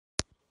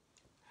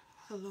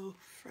Hello,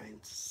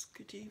 friends.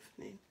 Good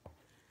evening.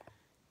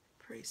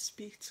 Praise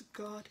be to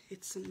God.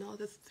 It's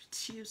another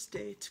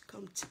Tuesday to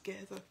come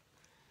together.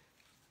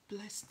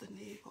 Bless the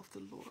name of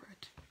the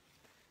Lord.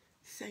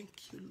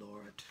 Thank you,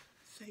 Lord.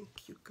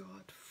 Thank you,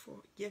 God,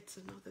 for yet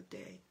another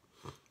day.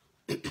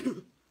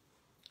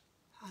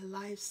 Our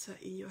lives are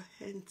in your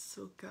hands,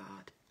 oh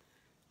God.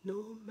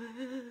 No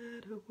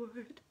matter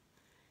what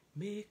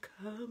may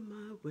come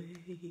my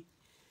way.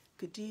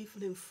 Good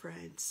evening,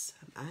 friends.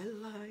 My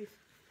life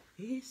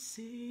is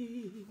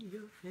in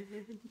your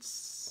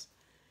hands.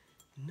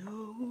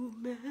 No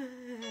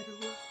matter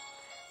what.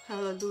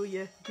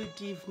 Hallelujah.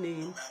 Good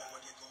evening.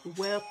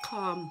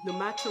 Welcome. No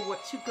matter what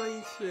you're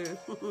going through.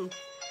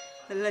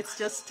 And let's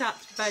just start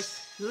by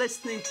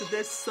listening to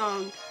this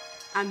song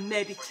and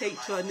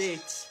meditate on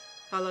it.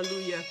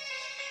 Hallelujah.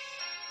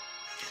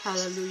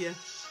 Hallelujah.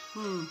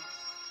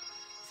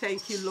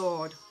 Thank you,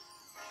 Lord.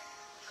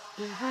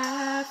 You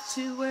have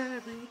to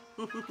worry.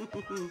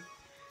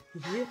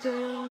 You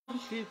don't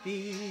have to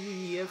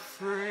be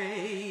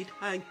afraid.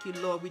 Thank you,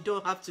 Lord. We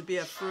don't have to be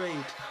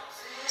afraid.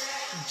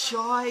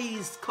 Joy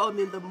is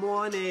coming in the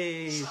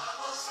morning.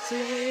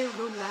 Say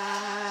will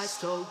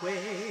last always.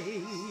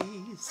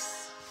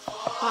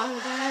 All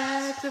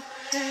that a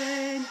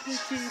friend in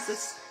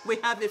Jesus. We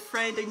have a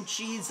friend in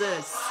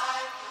Jesus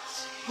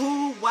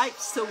who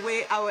wipes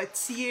away our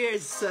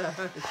tears.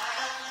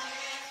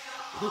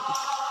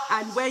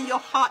 And when your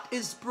heart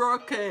is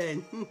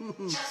broken,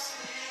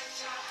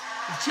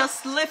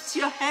 just lift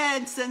your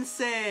hands and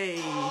say,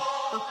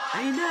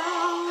 I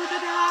know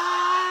that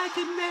I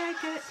can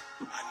make it.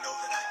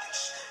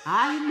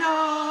 I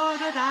know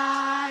that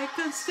I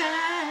can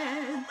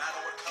stand.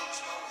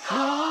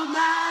 No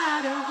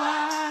matter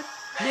what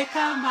may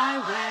come my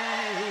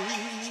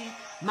way,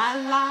 my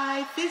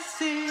life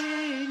is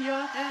in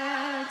your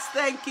hands.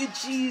 Thank you,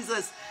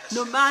 Jesus.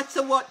 No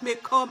matter what may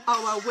come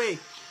our way,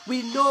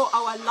 we know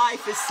our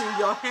life is in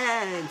your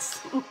hands.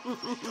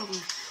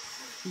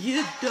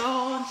 You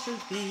don't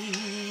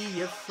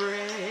be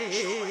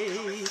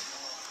afraid.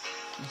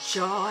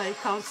 Joy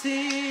comes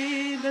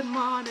in the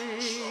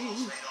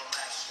morning.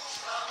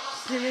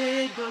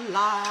 It will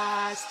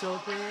last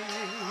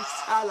always.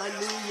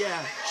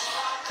 Hallelujah.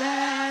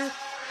 Then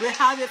we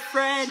have a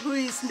friend who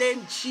is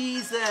named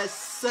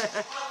Jesus,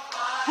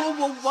 who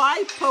will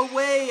wipe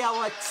away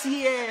our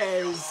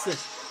tears.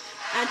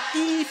 And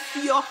if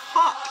your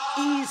heart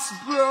is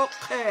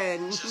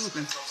broken,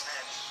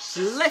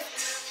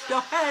 lift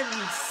your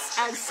hands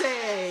and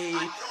say,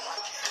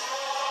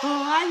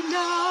 oh, I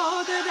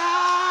know that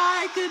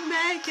I can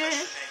make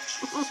it.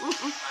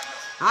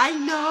 I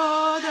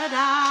know that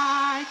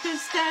I can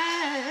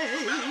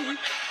stay.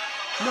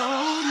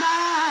 No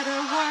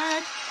matter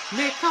what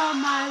may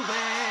come my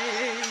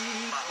way,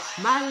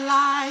 my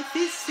life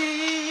is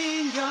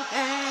in your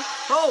hands.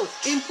 Oh,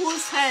 in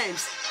whose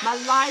hands? My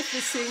life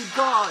is in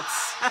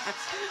God's.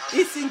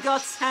 It's in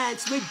God's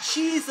hands. With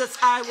Jesus,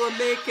 I will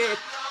make it.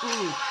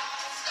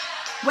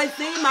 With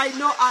him, I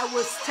know I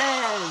will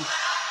stand.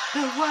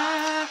 The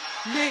world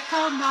may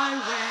come my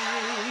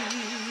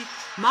way.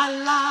 My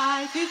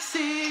life is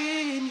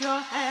in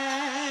your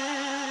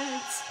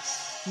hands.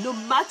 No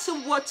matter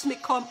what may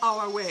come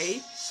our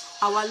way,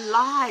 our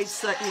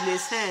lives are in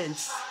his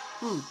hands.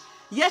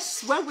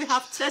 Yes, when we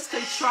have tests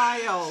and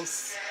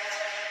trials,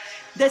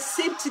 they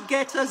seem to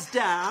get us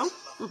down.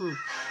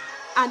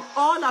 And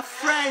all our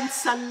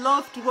friends and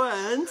loved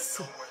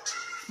ones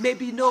may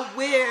be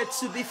nowhere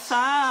to be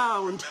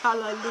found.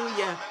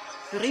 Hallelujah.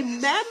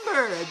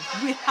 Remember,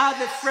 we have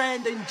a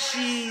friend in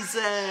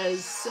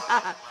Jesus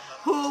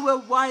who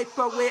will wipe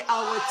away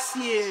our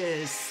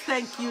tears.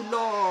 Thank you,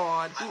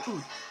 Lord.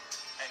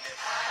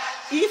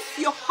 If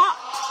your heart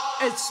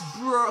is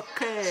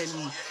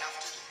broken,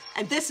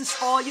 and this is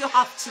all you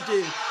have to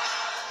do,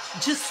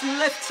 just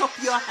lift up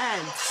your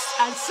hands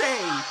and say,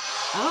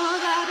 oh,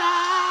 that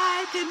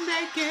I can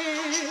make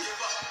it.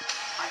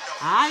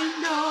 I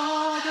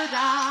know that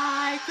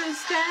I can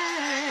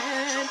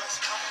stand.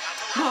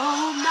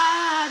 No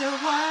matter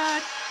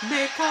what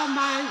may come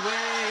my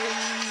way,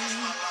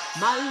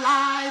 my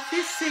life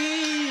is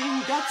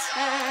in God's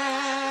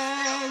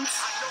hands.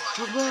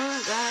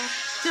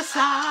 Just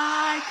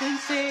I can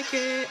take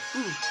it.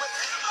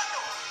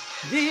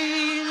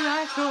 There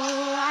I go,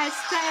 I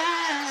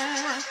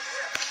stand.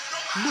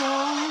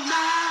 No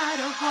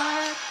matter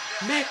what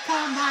may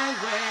come my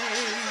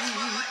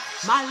way,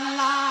 my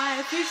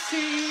life is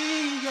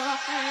in your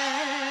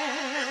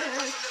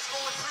hands.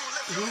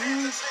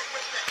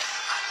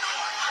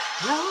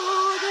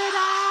 Know that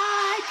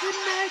I can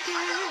make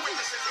it.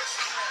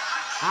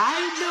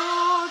 I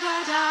know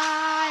that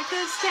I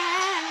can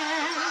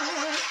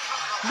stand.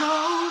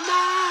 No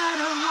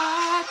matter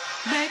what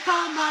may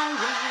come my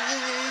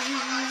way,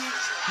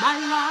 my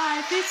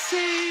life is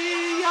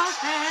in your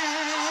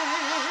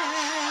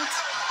hands.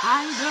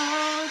 I know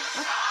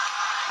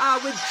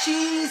with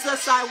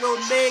Jesus I will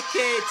make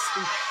it.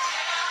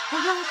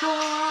 Therefore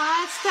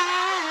I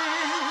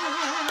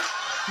stand.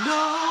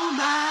 No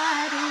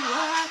matter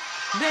what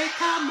may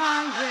come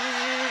my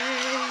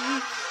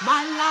way,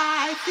 My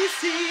life is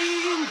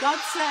in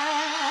God's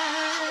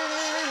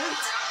hands.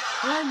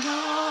 I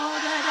know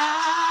that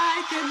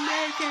I can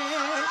make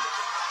it.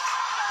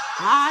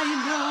 I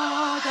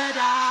know that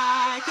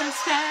I can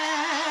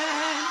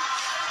stand.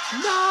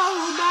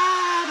 No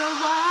matter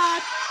what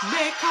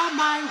may come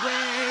my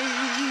way,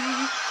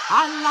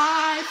 our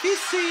life is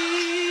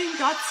in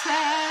God's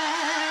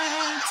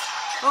hands.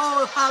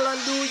 Oh,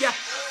 hallelujah.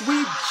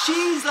 With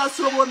Jesus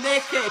we will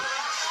make it.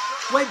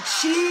 With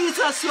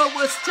Jesus we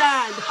will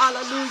stand.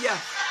 Hallelujah.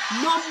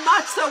 No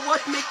matter what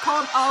may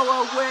come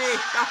our way,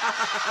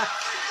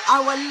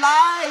 our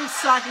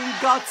lives are in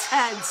God's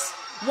hands.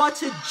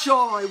 What a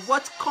joy,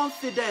 what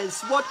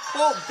confidence, what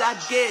hope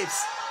that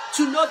gives.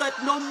 To know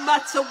that no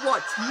matter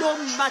what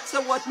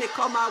may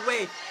come our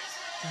way,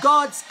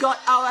 God's got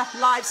our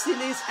lives in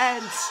his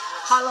hands.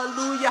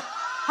 Hallelujah.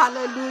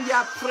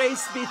 Hallelujah.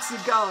 Praise be to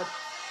God.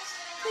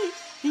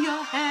 In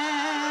your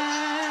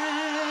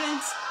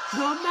hands,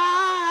 no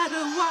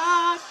matter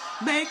what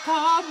may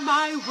come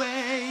my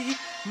way,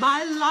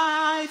 my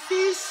life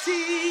is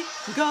in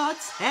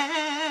God's hands.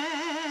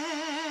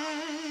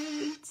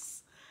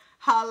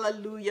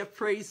 Hallelujah.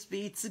 Praise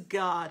be to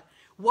God.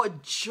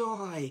 What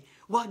joy,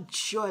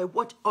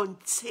 what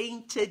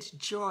untainted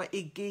joy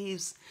it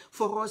gives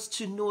for us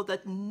to know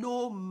that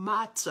no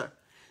matter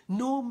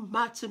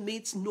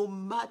means no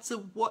matter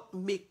what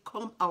may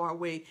come our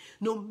way,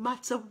 no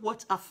matter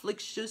what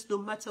afflictions, no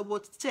matter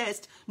what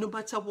test, no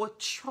matter what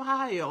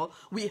trial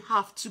we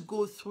have to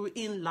go through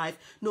in life,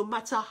 no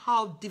matter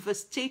how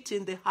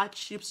devastating the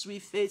hardships we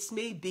face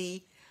may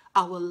be,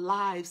 our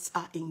lives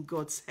are in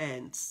God's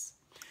hands.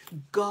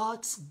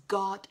 God's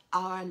got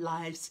our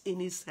lives in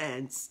his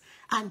hands,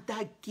 and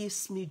that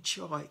gives me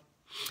joy.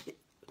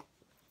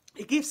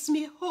 It gives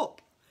me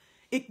hope.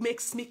 It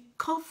makes me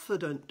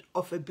confident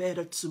of a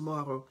better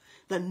tomorrow,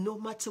 that no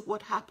matter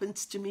what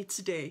happens to me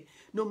today,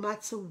 no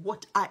matter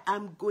what I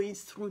am going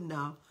through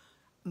now,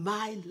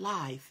 my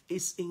life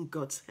is in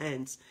God's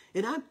hands.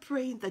 And I'm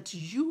praying that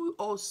you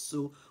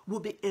also will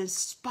be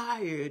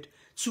inspired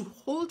to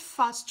hold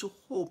fast to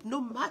hope,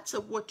 no matter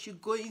what you're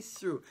going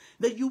through,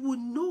 that you will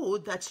know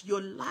that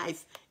your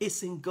life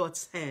is in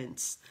God's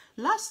hands.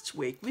 Last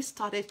week, we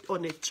started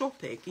on a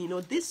topic.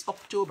 This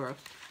October,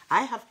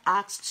 I have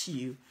asked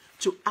you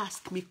to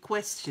ask me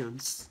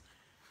questions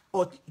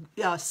or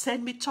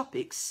send me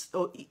topics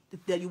or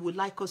that you would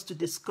like us to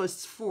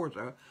discuss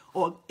further,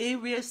 or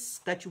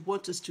areas that you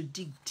want us to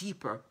dig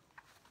deeper,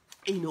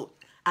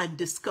 and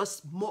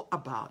discuss more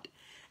about.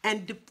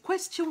 And the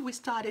question we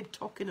started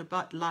talking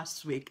about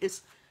last week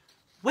is,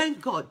 when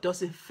God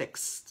doesn't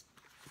fix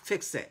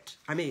it.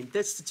 I mean,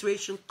 this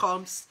situation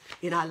comes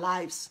in our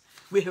lives.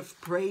 We have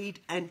prayed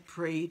and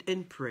prayed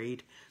and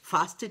prayed,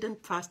 fasted and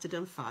fasted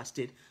and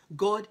fasted.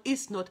 God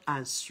is not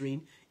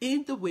answering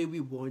in the way we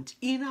want,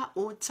 in our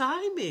own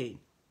timing.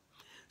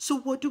 So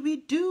what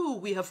do?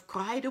 We have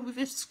cried and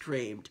we've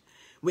screamed.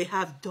 We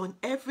have done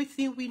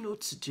everything we know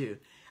to do.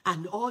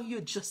 And all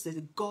you just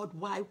said, God,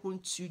 why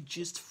won't you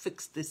just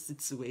fix this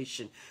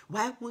situation?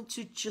 Why won't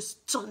you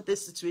just turn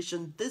this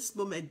situation, this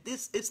moment,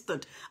 this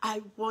instant?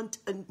 I want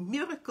a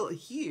miracle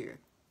here.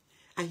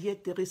 And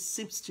yet there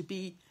seems to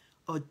be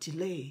a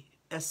delay,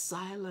 a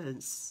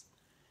silence.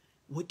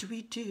 What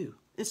do?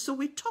 And so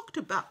we talked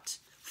about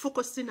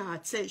focusing our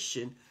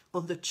attention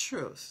on the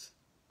truth.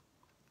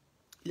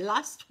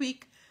 Last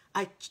week,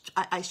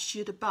 I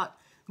shared about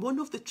one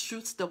of the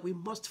truths that we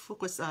must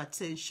focus our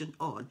attention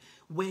on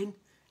when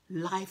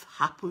life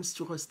happens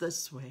to us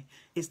this way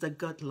is that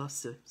God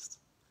loves us.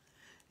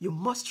 You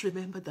must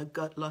remember that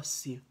God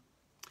loves you.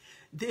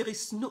 There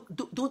is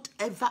don't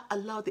ever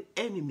allow the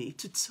enemy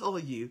to tell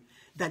you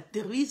that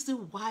the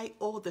reason why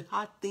all the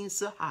hard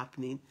things are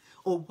happening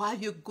or why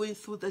you're going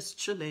through these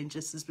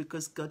challenges is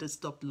because God has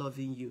stopped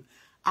loving you.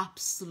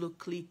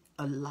 Absolutely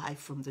a lie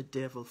from the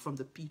devil, from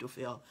the pit of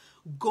hell.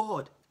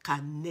 God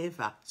can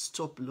never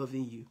stop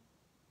loving you.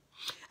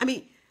 I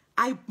mean,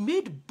 I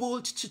made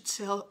bold to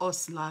tell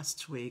us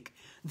last week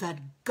that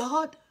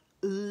God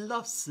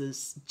loves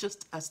us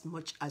just as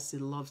much as he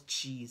loves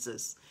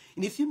Jesus.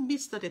 And if you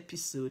missed that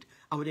episode,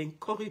 I would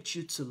encourage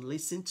you to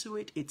listen to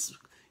it. It's,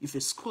 if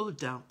you scroll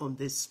down on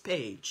this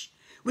page,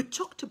 we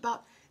talked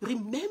about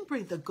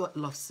remembering that God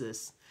loves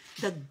us,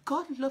 that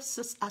God loves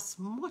us as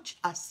much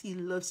as he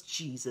loves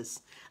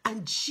Jesus.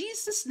 And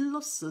Jesus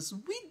loves us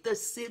with the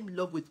same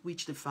love with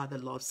which the Father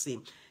loves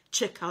him.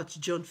 Check out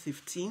John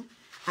 15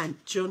 and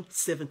John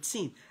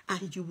 17,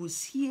 and you will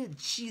hear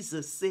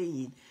Jesus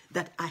saying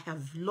that I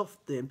have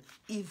loved them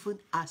even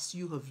as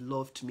you have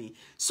loved me.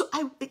 So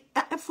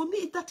for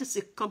me, that is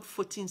a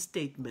comforting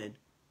statement.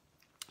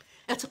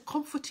 It's a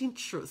comforting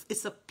truth.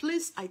 It's a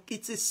place,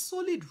 it's a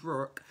solid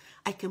rock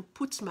I can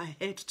put my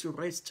head to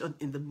rest on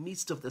in the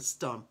midst of the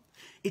storm.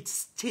 It's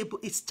stable,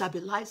 it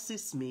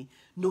stabilizes me,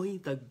 knowing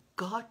that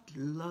God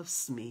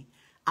loves me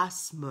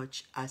as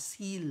much as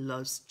he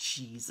loves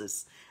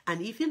Jesus.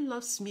 And if he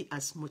loves me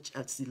as much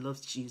as he loves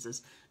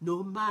Jesus,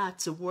 no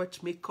matter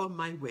what may come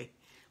my way,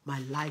 my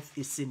life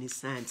is in his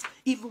hands.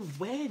 Even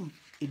when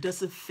it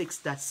doesn't fix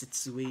that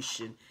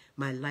situation,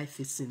 My life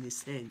is in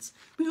his hands.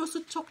 We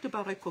also talked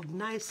about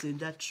recognizing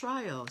that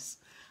trials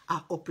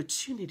are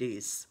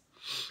opportunities.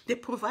 They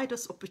provide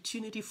us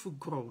opportunity for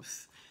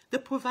growth. They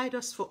provide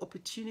us for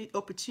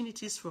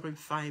opportunities for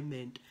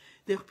refinement.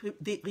 They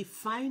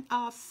refine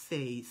our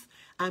faith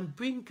and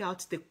bring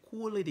out the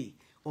quality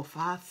of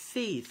our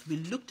faith. We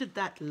looked at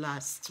that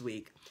last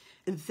week.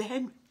 And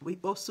then we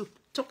also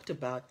talked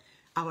about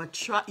our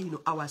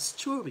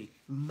story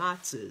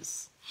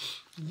matters.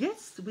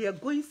 Yes, we are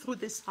going through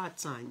these hard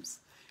times.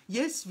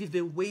 Yes, we've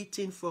been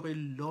waiting for a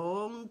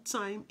long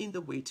time in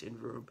the waiting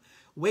room,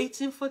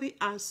 waiting for the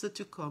answer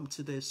to come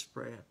to this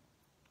prayer.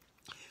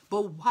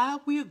 But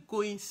while we're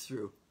going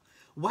through,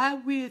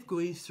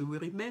 we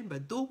remember,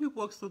 though we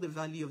walk through the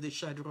valley of the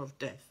shadow of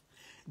death,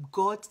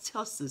 God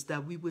tells us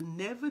that we will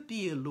never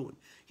be alone.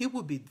 He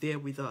will be there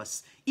with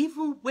us.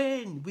 Even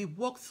when we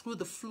walk through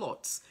the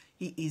floods,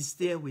 he is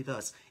there with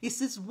us. He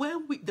says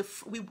when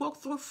we walk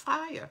through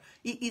fire,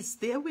 he is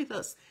there with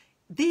us.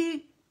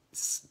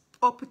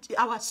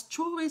 Our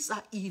stories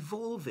are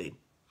evolving,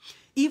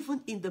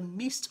 even in the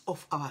midst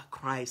of our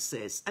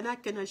crisis. And I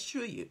can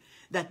assure you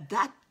that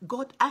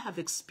God, I have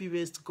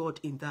experienced God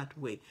in that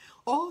way.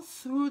 All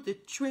through the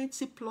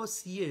 20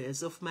 plus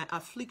years of my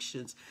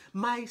afflictions,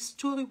 my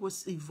story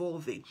was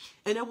evolving.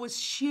 And I was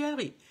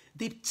sharing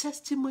the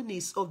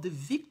testimonies of the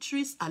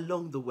victories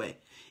along the way.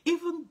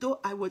 Even though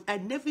I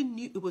never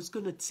knew it was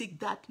going to take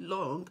that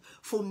long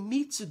for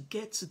me to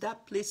get to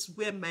that place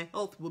where my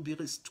health will be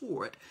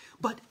restored.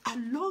 But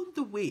along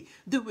the way,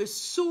 there were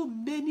so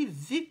many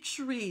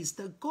victories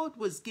that God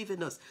was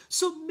giving us,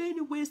 so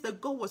many ways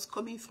that God was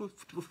coming through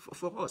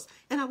for us.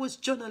 And I was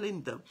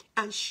journaling them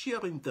and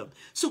sharing them.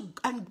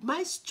 And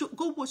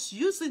God was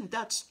using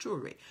that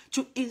story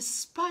to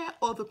inspire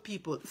other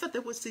people. In fact,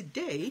 there was a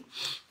day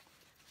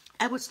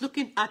I was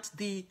looking at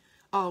the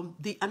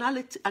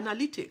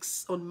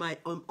analytics on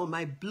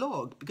my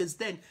blog, because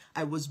then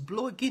I was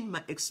blogging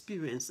my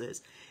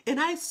experiences, and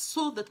I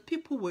saw that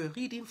people were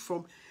reading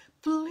from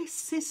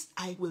places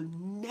I will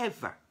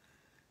never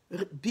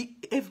be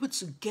able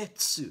to get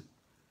to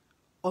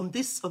on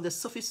the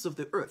surface of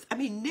the earth. I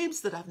mean,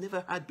 names that I've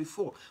never had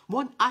before.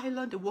 One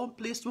island, one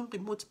place, one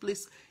remote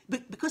place.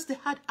 But because they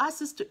had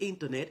access to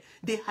internet,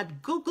 they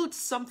had Googled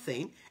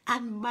something,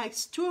 and my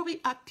story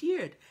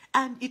appeared.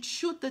 And it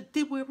showed that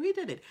they were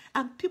reading it.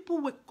 And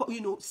people were,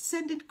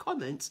 sending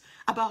comments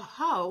about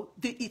how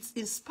it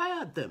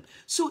inspired them.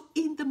 So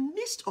in the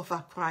midst of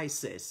our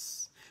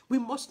crisis, we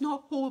must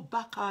not hold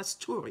back our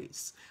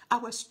stories.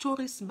 Our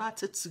stories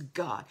matter to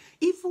God.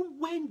 Even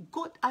when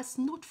God has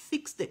not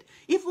fixed it,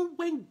 even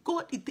when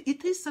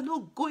it is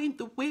not going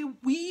the way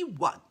we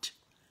want,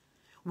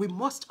 we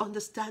must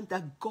understand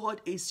that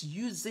God is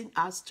using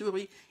our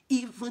story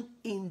even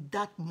in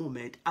that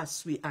moment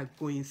as we are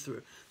going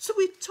through. So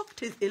we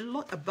talked a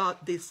lot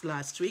about this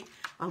last week,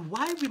 and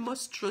why we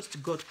must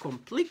trust God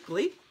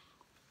completely,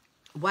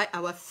 why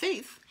our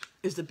faith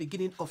is the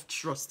beginning of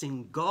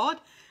trusting God,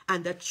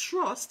 and that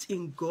trust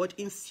in God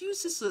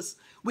infuses us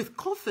with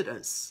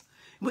confidence.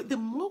 But the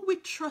more we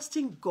trust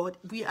in God,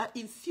 we are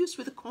infused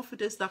with the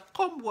confidence that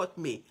come what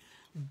may,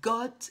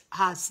 God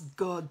has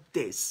got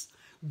this.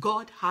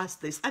 God has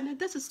this. And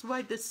this is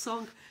why this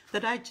song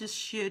that I just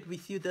shared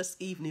with you this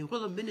evening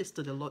really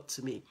ministered a lot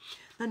to me.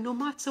 That no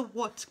matter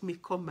what may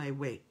come my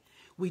way,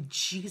 with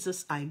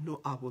Jesus, I know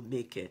I will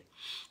make it.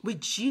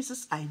 With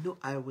Jesus, I know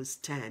I will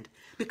stand.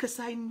 Because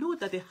I know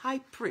that the high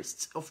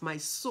priest of my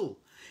soul,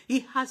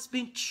 he has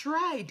been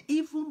tried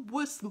even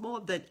worse more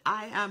than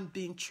I am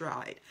being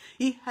tried.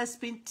 He has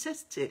been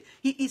tested.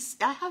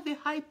 I have a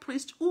high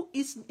priest who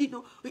is,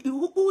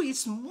 who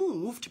is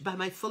moved by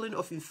my feeling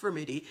of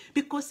infirmity,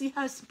 because he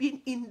has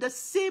been in the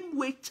same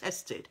way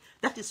tested.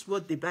 That is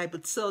what the Bible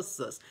tells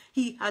us.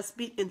 He has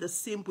been in the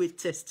same way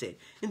tested.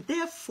 And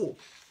therefore,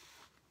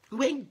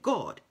 when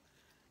God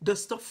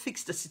does not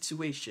fix the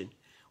situation,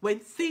 when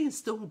things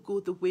don't go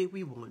the way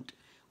we want,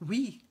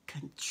 we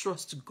can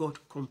trust God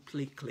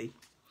completely.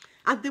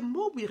 And the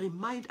more we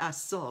remind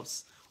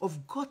ourselves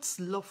of God's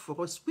love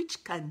for us,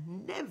 which can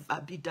never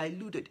be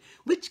diluted,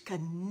 which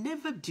can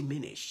never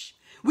diminish,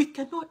 we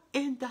cannot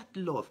end that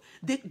love.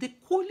 The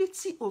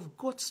quality of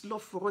God's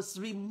love for us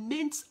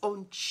remains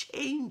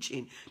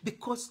unchanging,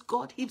 because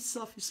God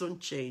himself is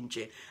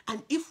unchanging.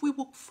 And if we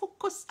will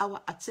focus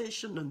our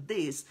attention on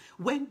this,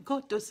 when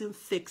God doesn't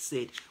fix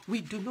it, we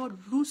do not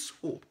lose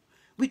hope.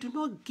 We do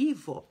not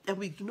give up, and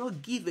we do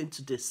not give in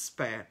to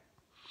despair.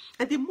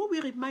 And the more we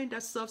remind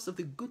ourselves of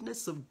the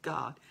goodness of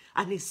God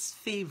and his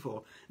favor,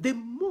 the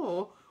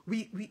more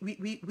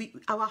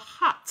our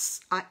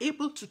hearts are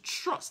able to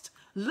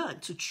learn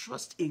to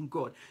trust in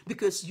God,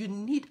 because you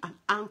need an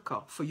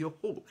anchor for your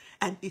hope.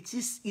 And it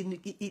is in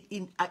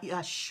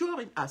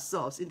assuring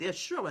ourselves, in the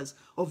assurance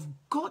of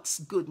God's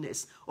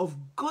goodness, of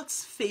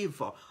God's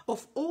favor,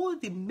 of all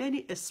the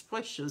many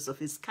expressions of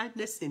his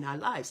kindness in our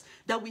lives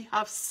that we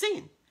have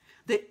seen.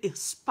 They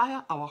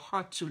inspire our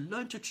heart to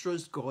learn to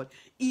trust God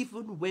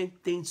even when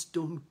things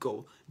don't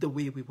go the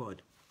way we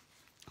want.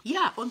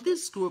 Yeah, on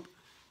this group,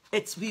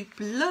 we're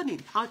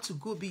learning how to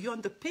go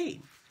beyond the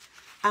pain.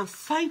 and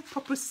find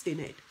purpose in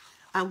it.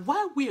 And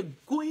while we are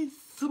going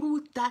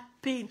through that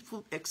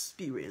painful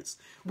experience,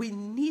 we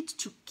need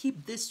to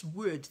keep this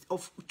word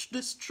of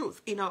this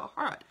truth in our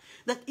heart,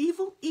 that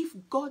even if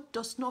God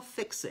does not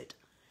fix it,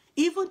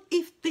 even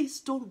if things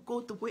don't go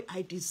the way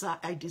I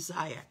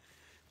desire,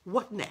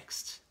 what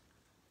next?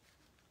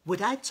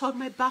 Would I turn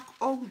my back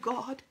on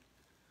God,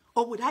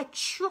 or would I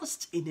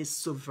trust in his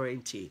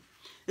sovereignty?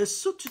 And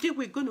so today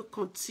we're going to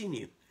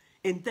continue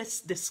in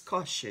this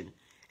discussion,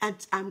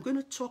 and I'm going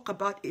to talk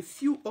about a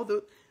few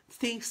other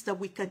things that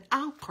we can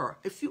anchor,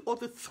 a few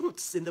other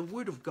truths in the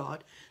Word of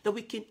God that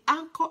we can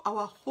anchor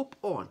our hope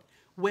on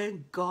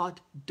when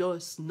God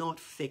does not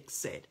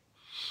fix it.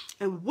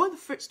 And one of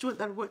the first one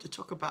that I want to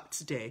talk about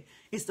today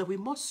is that we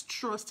must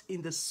trust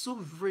in the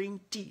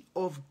sovereignty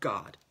of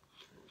God.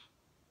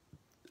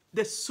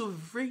 The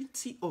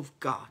sovereignty of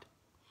God.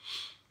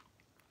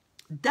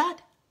 That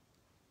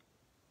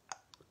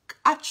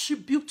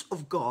attribute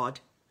of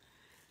God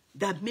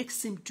that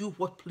makes him do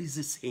what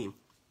pleases him.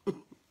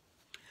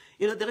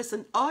 You know, there is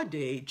an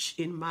adage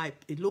in my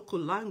local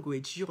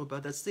language,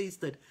 Yoruba, that says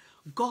that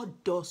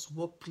God does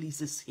what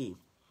pleases him.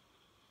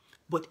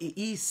 But he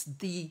is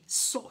the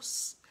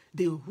source,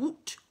 the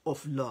root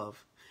of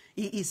love.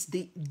 He is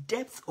the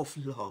depth of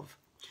love.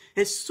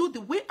 And so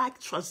the way I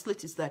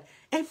translate is that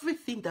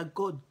everything that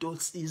God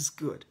does is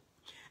good.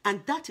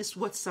 And that is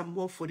what Psalm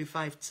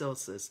 145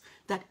 tells us,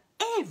 that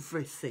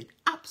everything,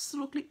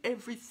 absolutely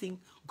everything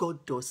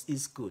God does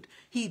is good.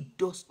 He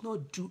does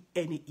not do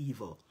any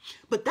evil.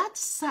 But that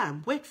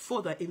psalm went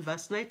further in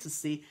verse 9 to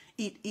say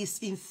it is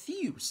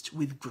infused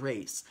with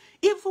grace.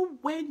 Even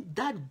when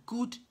that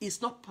good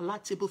is not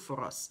palatable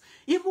for us,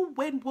 even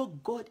when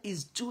what God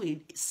is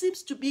doing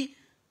seems to be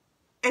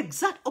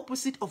exact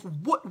opposite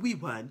of what we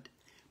want,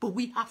 but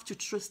we have to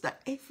trust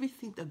that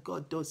everything that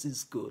God does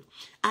is good.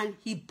 And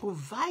he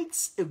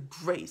provides a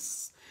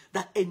grace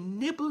that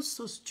enables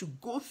us to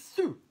go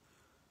through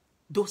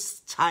those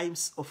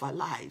times of our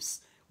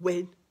lives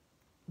when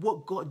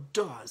what God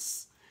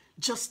does,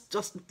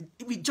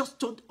 we just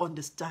don't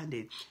understand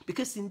it.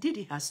 Because indeed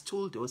he has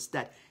told us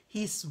that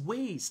his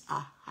ways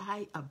are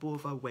high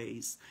above our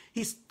ways.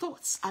 His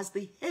thoughts, as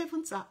the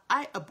heavens are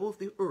high above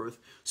the earth,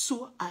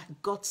 so are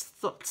God's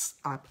thoughts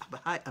are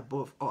high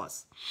above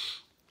us.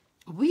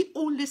 We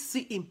only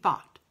see in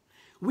part.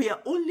 We are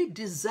only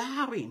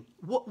desiring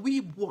what we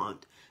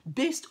want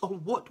based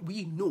on what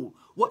we know,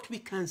 what we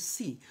can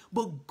see.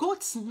 But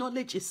God's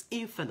knowledge is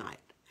infinite.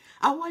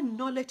 Our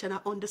knowledge and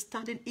our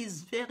understanding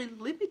is very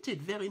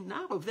limited, very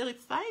narrow, very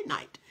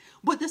finite.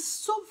 But the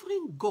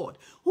sovereign God,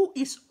 who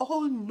is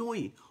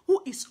all-knowing,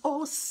 who is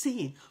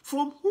all-seeing,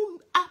 from whom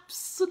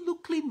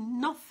absolutely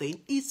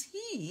nothing is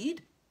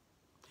hid,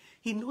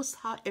 he knows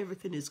how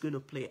everything is going to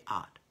play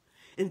out.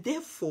 And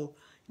therefore,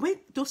 when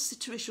those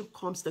situation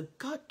comes that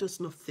God does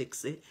not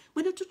fix it,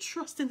 we need to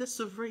trust in the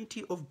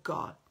sovereignty of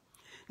God.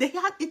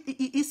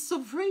 His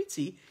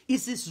sovereignty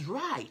is his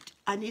right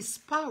and his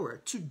power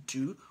to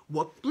do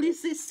what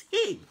pleases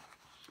him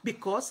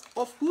because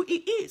of who he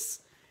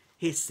is.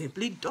 He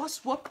simply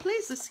does what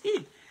pleases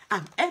him,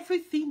 and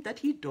everything that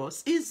he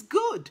does is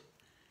good,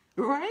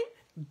 right?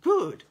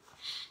 Good.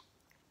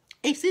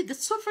 You see, the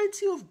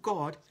sovereignty of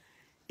God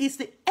is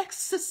the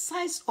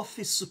exercise of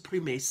his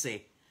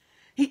supremacy.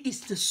 He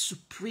is the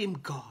supreme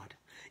God.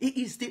 He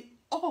is the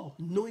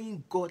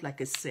all-knowing God,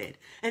 like I said.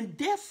 And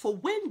therefore,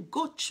 when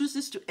God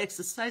chooses to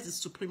exercise his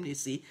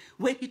supremacy,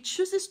 when he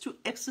chooses to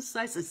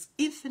exercise his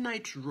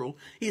infinite rule,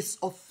 his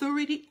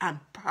authority and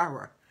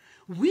power,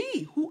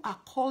 we who are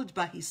called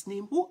by his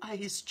name, who are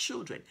his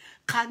children,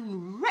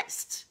 can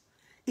rest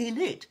in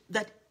it,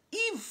 that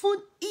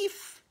even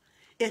if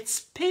it's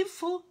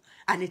painful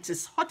and it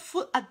is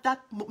hurtful at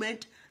that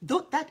moment,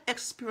 though that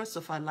experience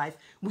of our life,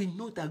 we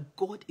know that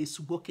God is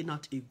working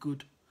out a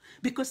good,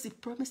 because he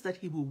promised that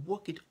he will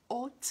work it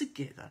all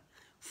together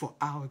for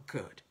our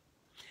good.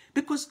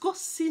 Because God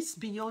sees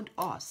beyond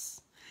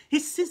us. He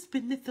sees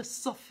beneath the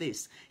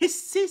surface. He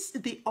sees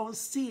the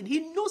unseen. He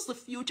knows the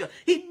future.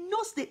 He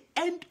knows the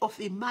end of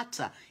a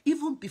matter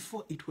even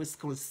before it was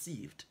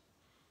conceived.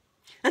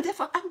 And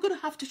therefore, I'm going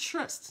to have to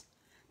trust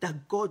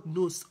that God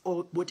knows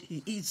all what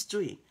he is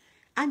doing.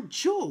 And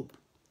Job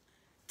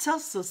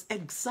tells us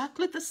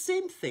exactly the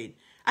same thing.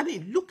 I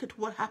mean, look at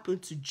what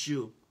happened to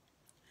Job.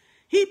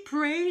 He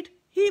prayed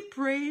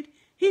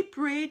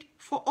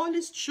for all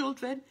his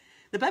children.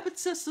 The Bible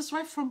tells us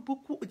right from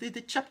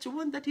the chapter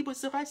 1 that he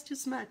was a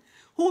righteous man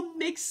who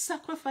makes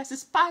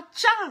sacrifices. By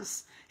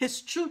chance,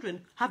 his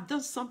children have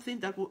done something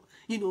that will,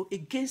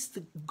 against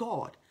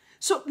God.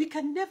 So we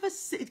can never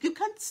say, you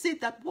can't say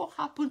that what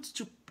happened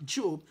to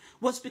Job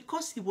was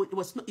because he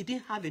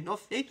didn't have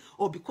enough faith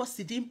or because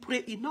he didn't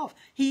pray enough.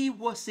 He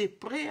was a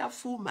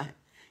prayerful man.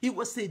 He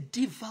was a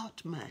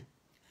devout man.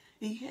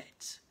 And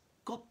yet,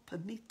 God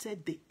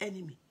permitted the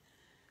enemy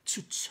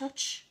to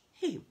touch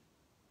him.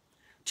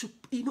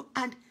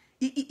 And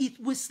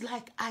it was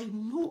like, I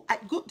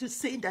go to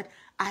say that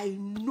I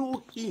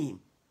know him.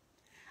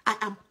 I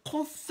am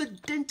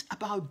confident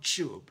about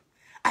Job.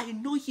 I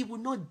know he will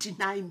not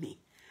deny me.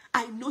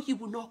 I know he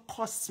will not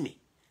curse me.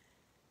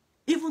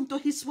 Even though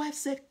his wife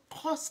said,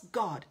 curse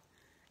God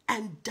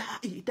and die,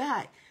 he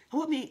died.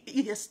 I mean,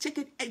 he has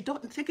taken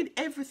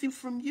everything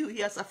from you. He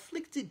has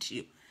afflicted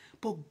you.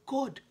 But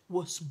God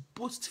was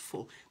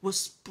boastful,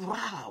 was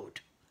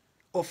proud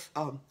of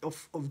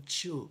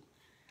Job.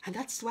 And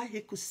that's why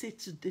he could say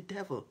to the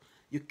devil,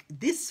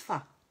 this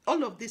far,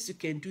 all of this you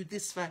can do,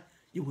 this far,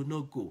 you will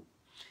not go.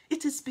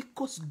 It is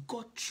because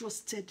God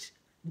trusted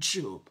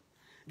Job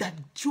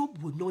that Job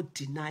would not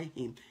deny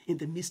him in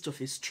the midst of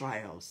his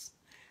trials.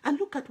 And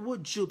look at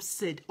what Job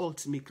said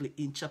ultimately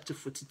in chapter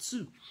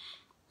 42.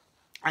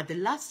 At the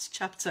last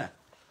chapter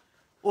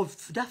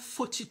of that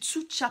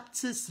 42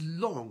 chapters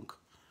long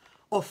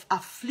of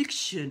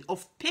affliction,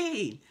 of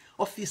pain,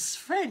 of his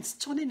friends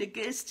turning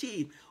against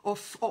him,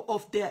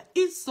 of their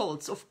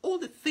insults, of all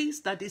the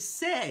things that they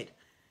said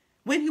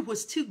when he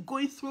was still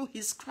going through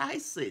his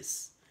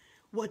crisis.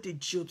 What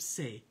did Job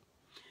say?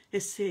 He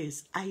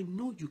says, I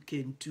know you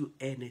can do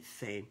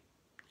anything.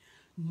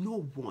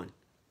 No one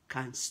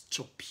can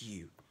stop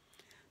you.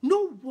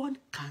 No one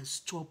can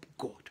stop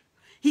God.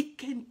 He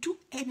can do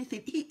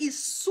anything. He is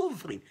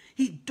sovereign.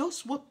 He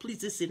does what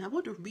pleases him. I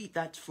want to read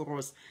that for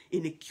us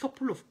in a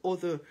couple of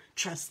other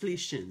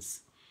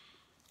translations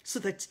so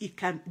that it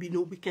can,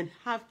 we can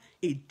have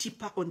a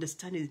deeper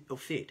understanding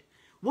of it.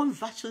 One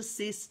version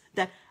says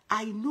that,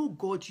 I know,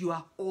 God, you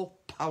are all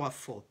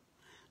powerful.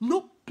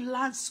 No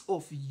plans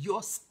of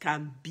yours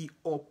can be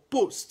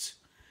opposed.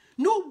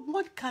 No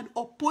one can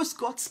oppose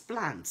God's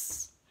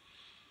plans.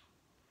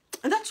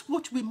 And that's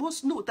what we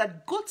must know,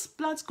 that God's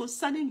plans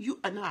concerning you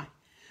and I,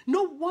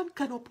 no one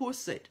can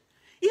oppose it.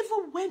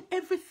 Even when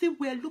everything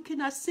we're looking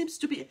at seems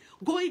to be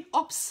going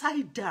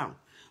upside down,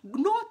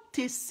 not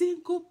a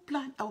single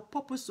plan or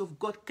purpose of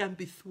God can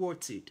be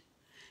thwarted,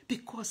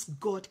 because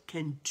God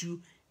can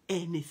do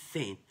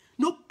anything.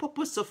 No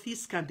purpose of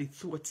his can be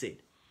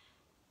thwarted.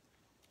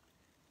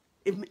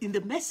 In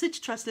the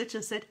Message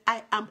translation said,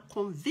 I am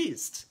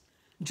convinced.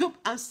 Job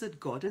answered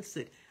God and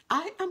said,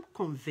 I am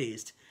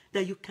convinced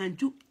that you can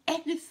do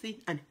anything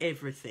and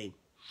everything.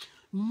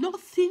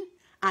 Nothing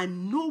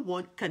and no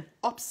one can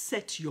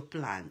upset your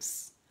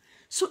plans.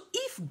 So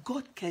if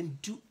God can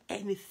do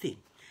anything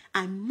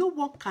and no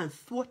one can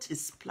thwart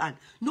his plan,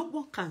 no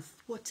one can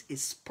thwart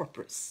his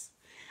purpose.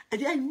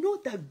 And I know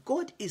that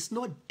God is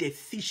not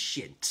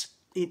deficient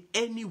in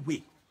any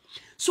way.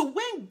 So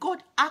when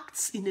God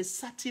acts in a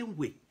certain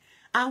way,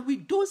 and we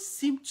don't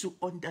seem to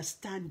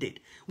understand it,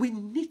 we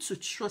need to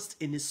trust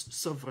in his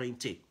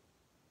sovereignty.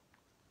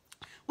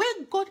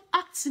 When God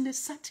acts in a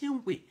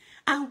certain way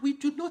and we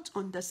do not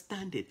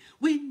understand it,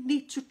 we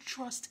need to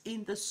trust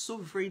in the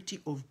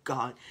sovereignty of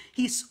God,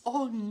 his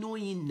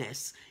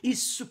all-knowingness,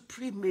 his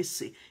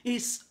supremacy,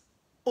 his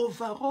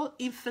overall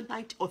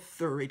infinite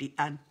authority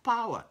and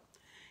power.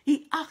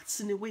 He acts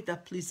in a way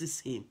that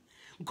pleases him.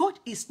 God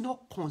is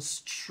not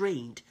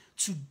constrained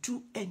to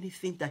do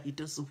anything that he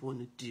doesn't want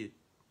to do.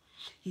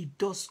 He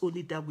does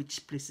only that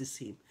which pleases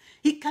him.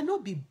 He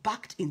cannot be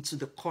backed into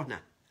the corner.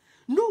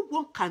 No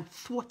one can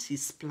thwart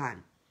his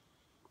plan.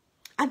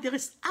 And there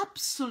is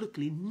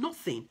absolutely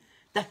nothing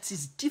that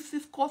is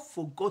difficult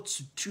for God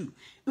to do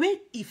when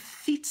it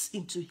fits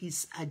into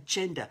his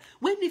agenda,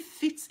 when it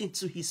fits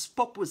into his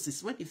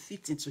purposes, when it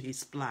fits into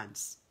his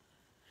plans.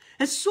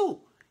 And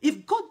so,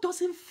 if God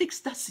doesn't fix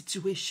that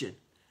situation,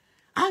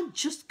 I'm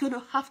just going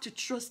to have to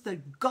trust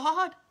that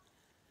God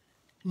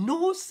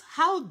knows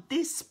how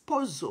this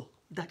puzzle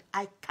that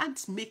I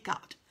can't make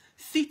out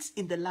fits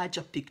in the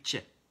larger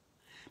picture.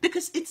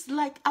 Because it's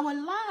like our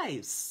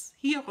lives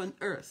here on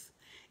earth.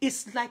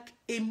 It's like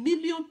a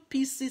million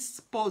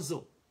pieces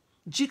puzzle,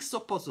 jigsaw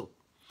puzzle.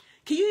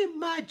 Can you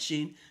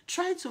imagine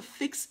trying to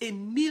fix a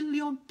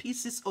million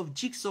pieces of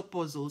jigsaw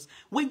puzzles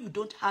when you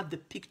don't have the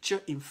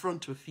picture in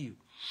front of you?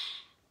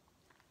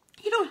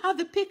 You don't have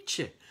the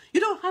picture. You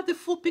don't have the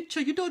full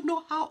picture. You don't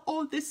know how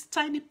all these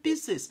tiny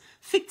pieces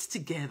fit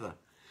together.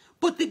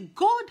 But the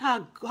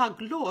God, our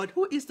Lord,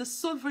 who is the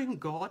sovereign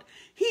God,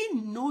 he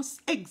knows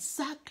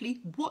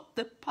exactly what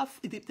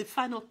the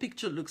final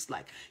picture looks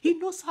like. He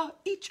knows how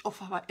each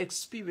of our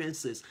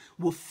experiences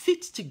will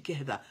fit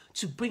together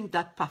to bring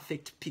that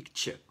perfect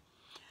picture.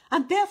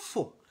 And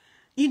therefore,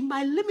 in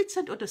my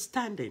limited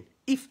understanding,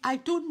 if I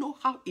don't know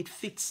how it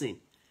fits in,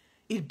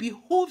 it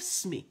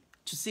behoves me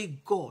to say,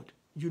 God,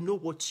 you know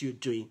what you're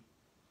doing.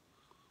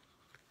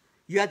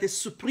 You are the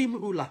supreme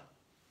ruler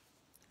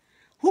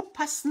who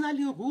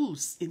personally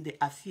rules in the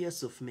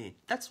affairs of men.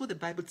 That's what the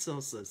Bible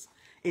tells us.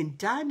 In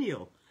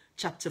Daniel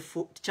chapter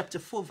 4,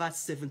 verse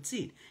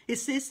 17, it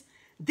says,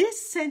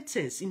 this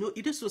sentence,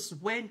 this was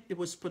when it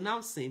was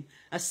pronouncing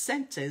a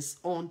sentence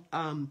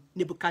on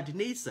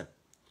Nebuchadnezzar.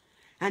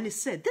 And it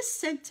said, this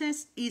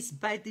sentence is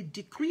by the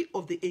decree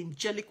of the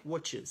angelic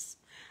watchers,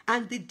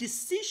 and the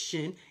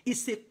decision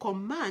is a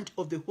command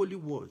of the holy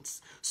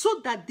ones,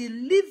 so that the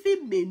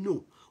living may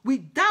know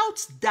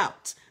without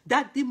doubt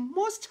that the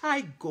Most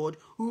High God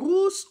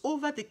rules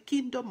over the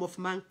kingdom of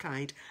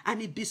mankind,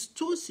 and he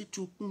bestows it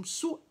to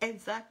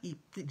whomsoever he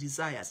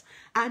desires,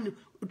 and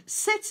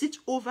sets it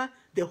over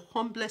the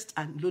humblest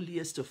and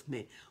lowliest of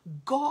men.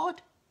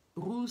 God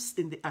rules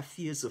in the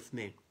affairs of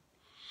men.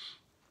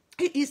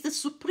 He is the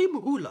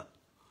supreme ruler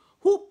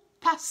who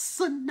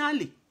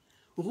personally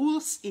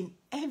rules in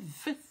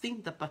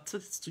everything that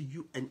pertains to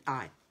you and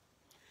I.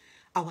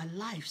 Our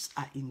lives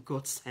are in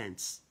God's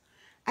hands.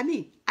 I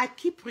mean, I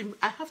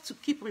have to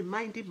keep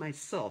reminding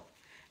myself,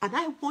 and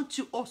I want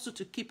you also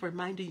to keep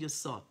reminding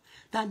yourself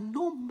that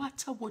no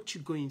matter what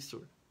you're going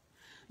through,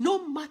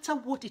 no matter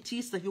what it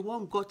is that you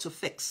want God to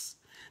fix,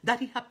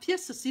 that it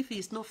appears as if He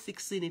is not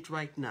fixing it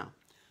right now,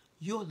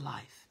 your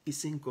life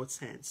is in God's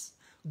hands.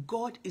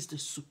 God is the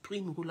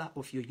supreme ruler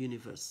of your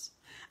universe,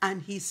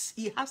 and He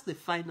has the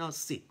final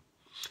say.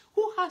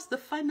 Who has the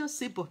final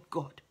say but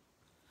God?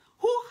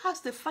 Who has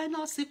the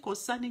final say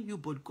concerning you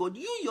but God?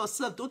 You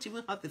yourself don't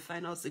even have the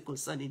final say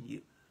concerning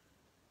you.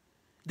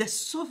 The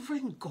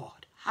sovereign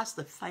God has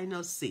the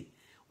final say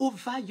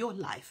over your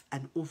life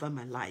and over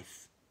my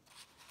life.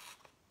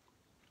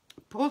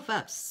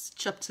 Proverbs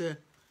chapter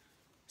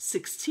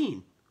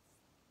 16,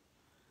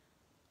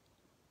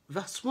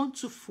 verse 1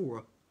 to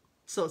 4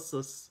 tells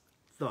us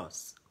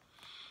thus.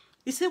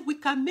 He said, we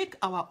can make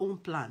our own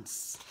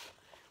plans.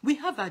 We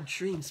have our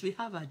dreams. We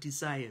have our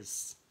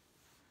desires.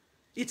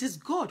 It is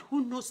God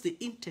who knows the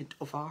intent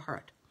of our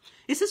heart.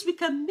 It says we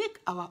can make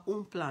our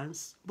own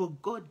plans,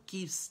 but God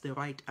gives the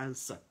right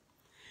answer.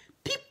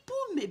 People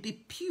may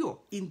be pure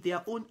in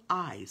their own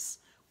eyes,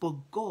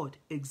 but God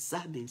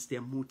examines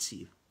their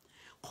motive.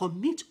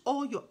 Commit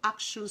all your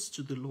actions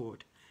to the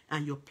Lord,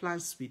 and your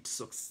plans will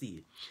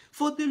succeed.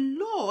 For the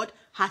Lord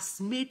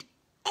has made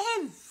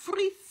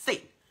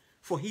everything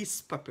for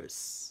His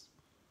purpose.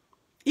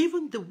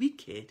 Even the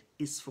wicked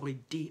is for a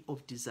day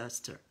of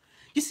disaster.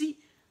 You see,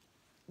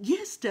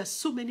 yes, there are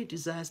so many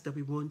desires that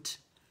we want.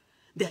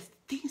 There are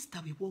things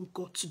that we want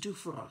God to do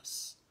for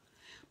us.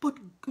 But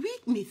we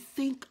may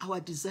think our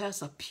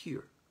desires are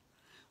pure.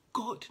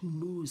 God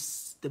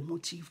knows the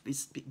motive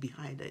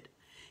behind it.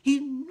 He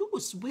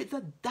knows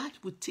whether that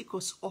will take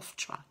us off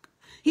track.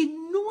 He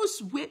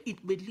knows where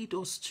it may lead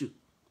us to.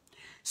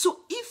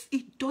 So if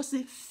it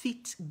doesn't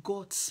fit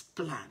God's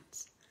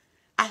plans,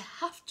 I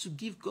have to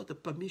give God the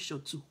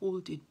permission to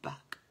hold it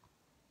back.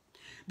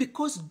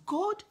 Because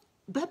God,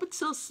 the Bible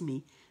tells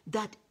me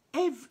that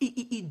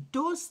He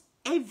does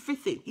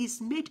everything. He's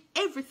made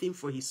everything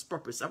for His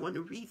purpose. I want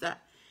to read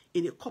that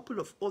in a couple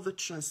of other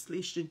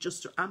translations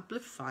just to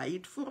amplify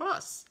it for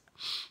us,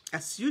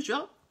 as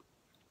usual.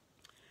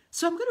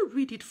 So I'm going to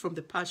read it from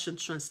the Passion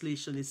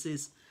Translation. It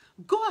says,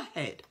 go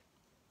ahead,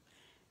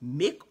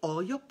 make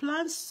all your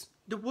plans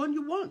the one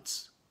you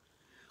want,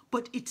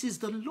 but it is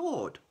the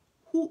Lord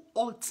who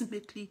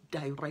ultimately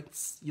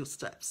directs your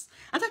steps.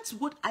 And that's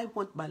what I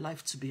want my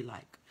life to be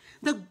like.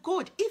 That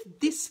God, if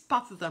this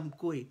path that I'm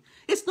going,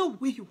 it's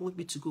not where you want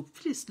me to go,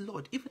 please,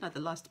 Lord, even at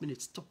the last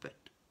minute, stop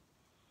it.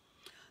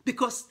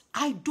 Because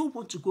I don't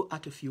want to go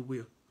out of your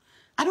will.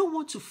 I don't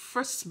want to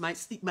force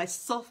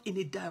myself in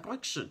a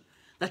direction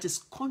that is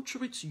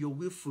contrary to your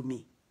will for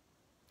me.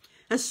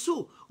 And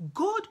so,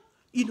 God,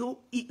 He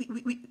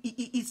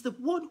is the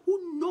one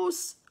who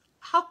knows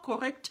how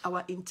correct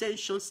our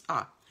intentions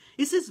are.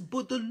 He says,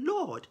 but the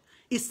Lord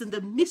is in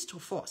the midst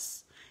of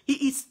us. He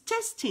is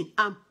testing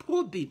and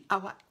probing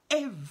our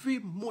every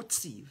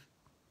motive.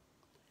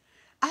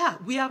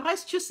 We are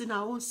righteous in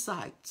our own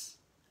sight,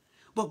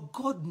 but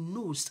God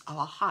knows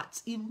our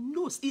hearts. He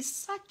knows. He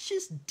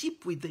searches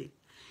deep within.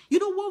 You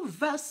know one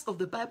verse of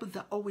the Bible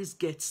that always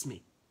gets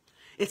me?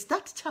 It's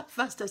that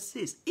verse that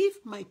says,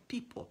 if my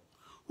people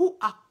who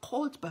are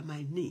called by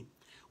my name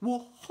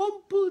will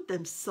humble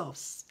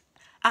themselves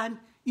and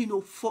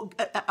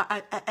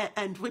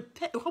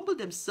humble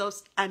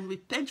themselves and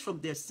repent from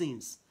their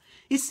sins,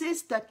 He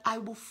says that I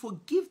will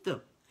forgive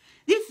them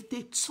if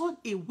they turn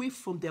away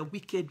from their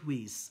wicked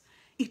ways.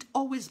 It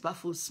always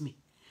baffles me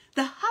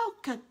that how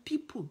can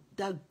people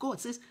that God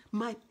says,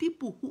 my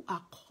people who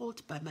are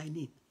called by my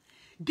name,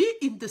 be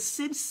in the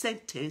same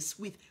sentence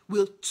with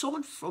will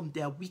turn from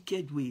their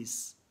wicked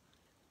ways.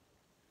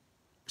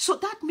 So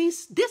that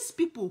means these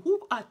people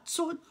who are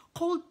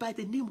called by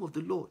the name of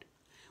the Lord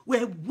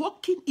were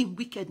walking in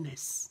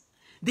wickedness.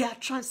 They are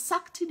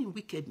transacting in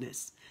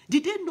wickedness.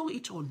 Did they know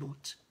it or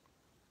not?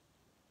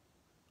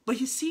 But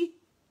you see,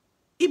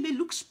 it may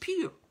look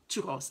pure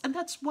to us. And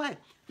that's why,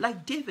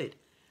 like David,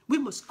 we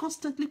must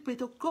constantly pray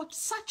to God,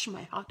 search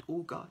my heart,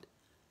 O God,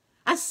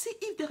 and see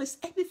if there is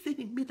anything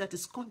in me that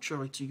is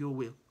contrary to your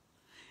will.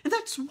 And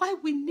that's why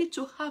we need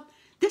to have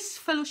this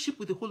fellowship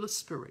with the Holy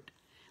Spirit,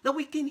 that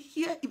we can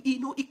hear,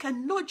 it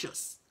can nudge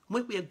us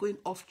when we are going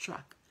off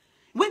track.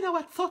 When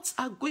our thoughts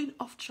are going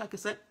off track,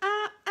 it's like,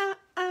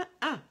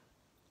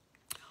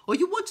 Or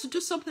you want to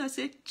do something, I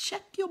say,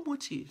 check your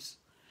motives.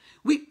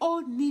 We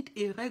all need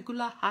a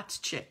regular heart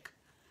check,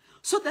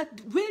 so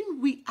that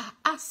when we are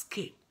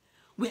asking,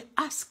 we're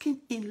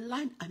asking in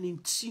line and in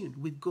tune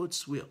with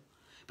God's will.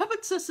 Bible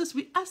tells us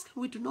we ask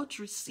and we do not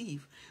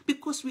receive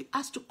because we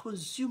ask to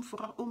consume for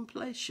our own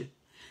pleasure.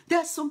 There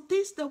are some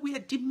things that we are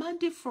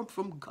demanding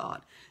from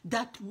God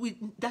that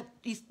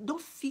is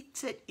not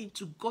fitted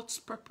into God's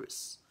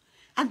purpose.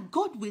 And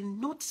God will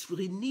not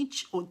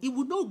renege on, he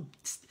will not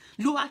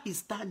lower his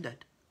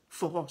standard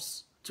for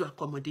us to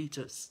accommodate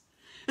us.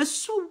 And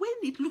so when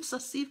it looks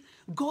as if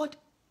God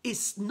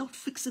is not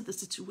fixing the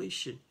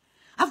situation,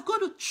 I've got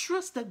to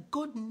trust that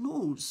God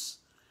knows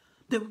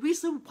the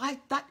reason why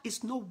that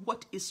is not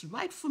what is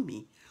right for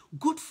me,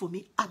 good for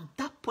me at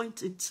that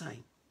point in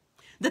time.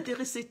 That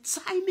there is a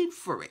timing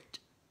for it.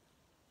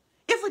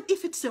 Even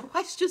if it's a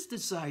righteous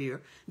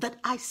desire that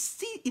I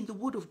see in the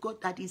word of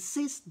God that he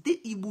says that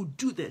he will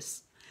do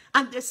this,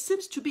 and there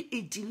seems to be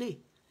a delay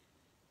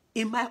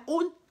in my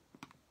own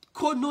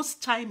chronos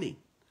timing,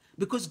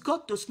 because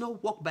God does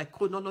not walk by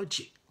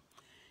chronology.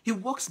 He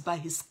walks by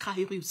his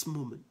kairos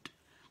moment.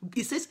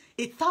 He says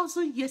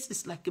 1,000 years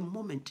is like a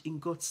moment in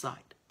God's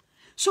side.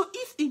 So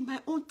if in my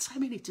own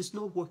timing it is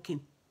not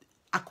working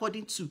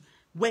according to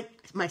when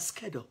my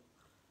schedule,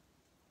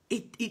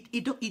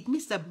 it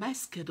means that my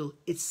schedule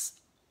is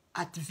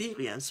at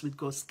variance with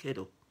God's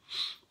schedule.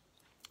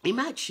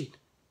 Imagine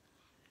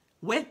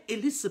when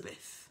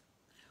Elizabeth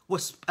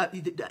was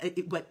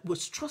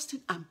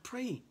trusting and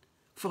praying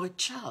for a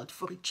child,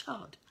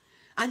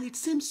 and it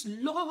seems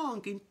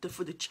long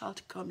for the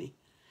child coming.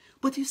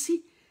 But you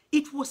see,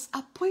 it was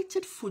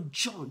appointed for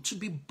John to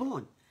be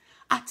born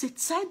at a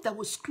time that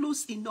was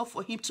close enough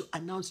for him to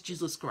announce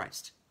Jesus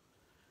Christ.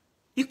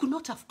 He could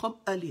not have come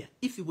earlier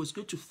if he was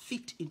going to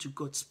fit into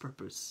God's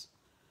purpose.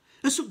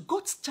 And so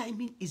God's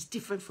timing is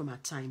different from our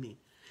timing.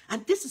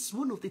 And this is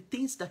one of the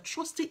things that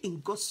trusting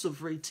in God's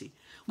sovereignty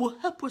will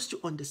help us to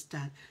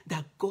understand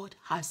that God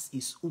has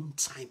his own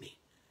timing.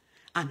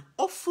 And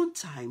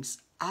oftentimes,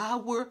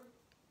 our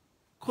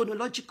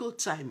chronological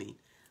timing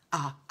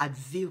are at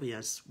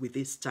variance with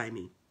his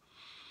timing.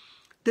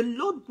 The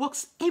Lord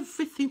works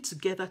everything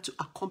together to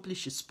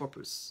accomplish his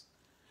purpose.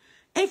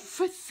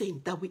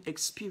 Everything that we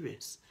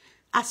experience,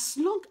 as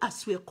long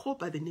as we are called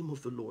by the name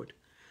of the Lord,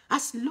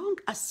 as long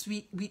as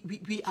we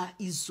are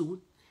his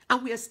own,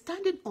 and we are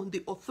standing on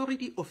the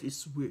authority of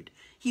his word,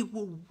 he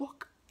will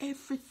work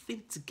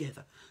everything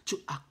together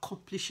to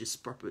accomplish his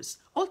purpose.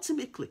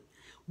 Ultimately,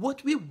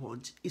 what we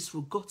want is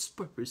for God's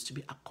purpose to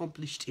be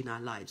accomplished in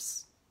our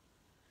lives.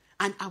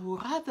 And I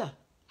would rather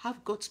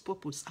have God's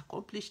purpose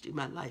accomplished in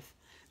my life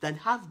than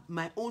have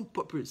my own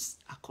purpose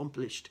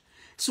accomplished.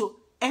 So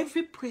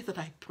every prayer that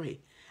I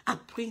pray, I'm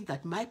praying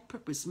that my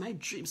purpose, my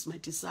dreams, my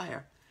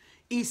desire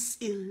is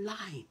in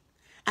line.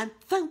 And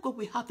thank God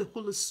we have the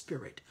Holy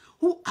Spirit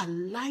who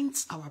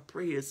aligns our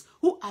prayers,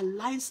 who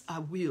aligns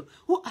our will,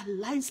 who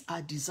aligns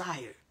our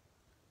desire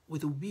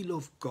with the will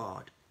of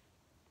God.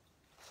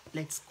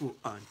 Let's go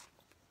on.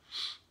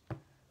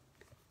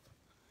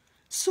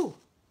 So,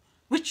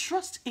 we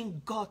trust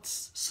in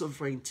God's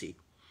sovereignty.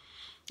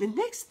 The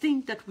next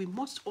thing that we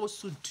must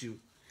also do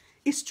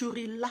is to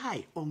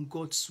rely on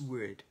God's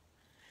word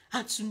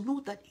and to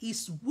know that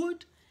his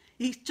word,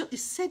 it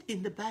said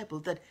in the Bible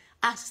that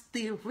as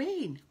the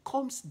rain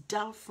comes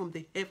down from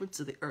the heaven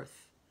to the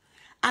earth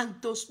and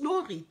does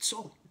not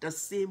return the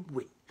same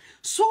way,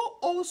 so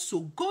also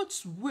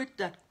God's word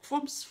that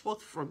comes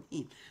forth from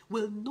him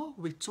will not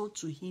return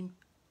to him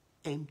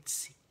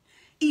empty.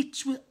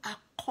 It will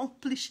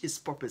accomplish his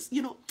purpose.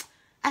 You know,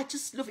 I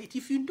just love it.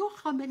 If you know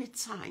how many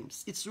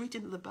times it's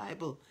written in the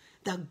Bible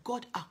that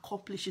God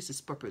accomplishes his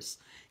purpose,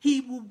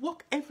 he will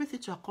work everything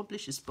to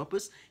accomplish his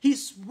purpose.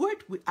 His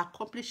word will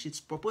accomplish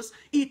its purpose.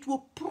 It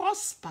will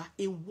prosper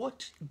in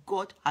what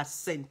God has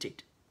sent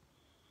it.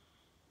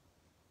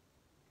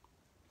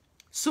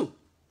 So,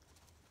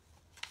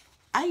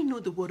 I know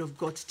the word of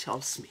God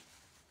tells me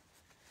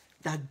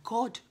that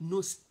God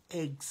knows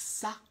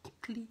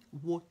exactly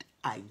what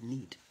I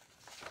need.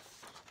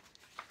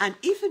 And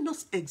if he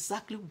knows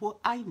exactly what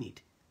I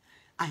need,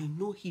 I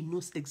know he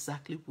knows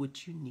exactly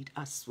what you need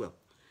as well.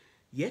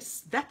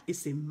 Yes, that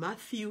is in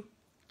Matthew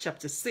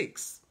chapter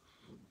 6.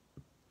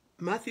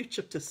 Matthew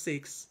chapter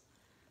 6,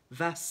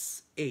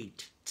 verse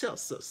 8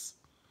 tells us.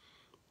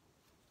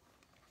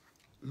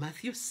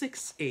 Matthew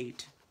 6,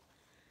 8.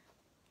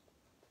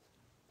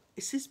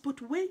 It says,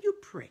 but when you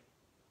pray,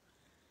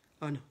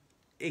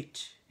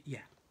 8, yeah.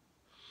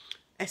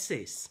 It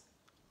says,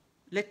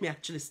 let me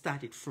actually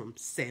start it from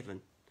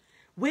 7.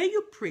 When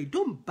you pray,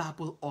 don't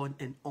babble on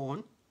and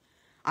on,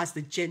 as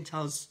the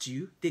Gentiles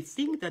do. They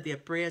think that their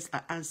prayers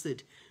are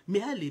answered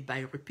merely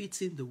by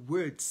repeating the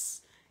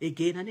words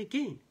again and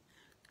again.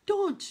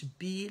 Don't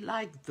be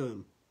like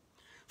them,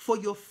 for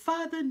your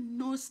Father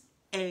knows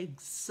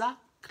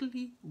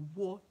exactly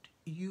what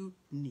you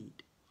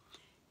need,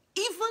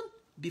 even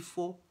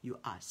before you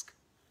ask.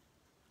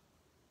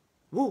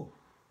 Whoa!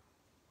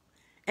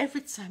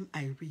 Every time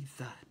I read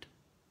that,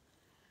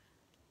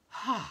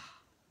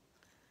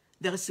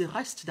 there is a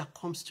rest that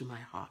comes to my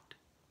heart.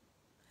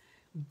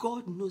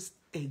 God knows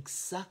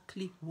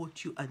exactly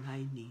what you and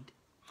I need,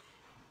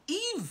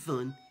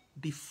 even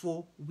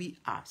before we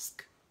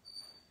ask.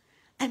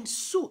 And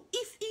so,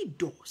 if he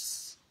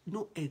does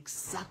know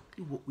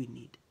exactly what we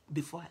need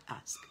before I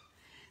ask,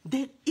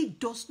 then it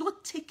does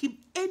not take him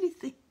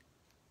anything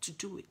to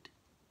do it.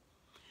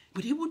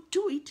 But he will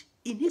do it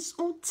in his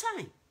own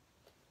time,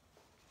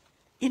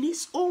 in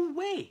his own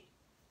way.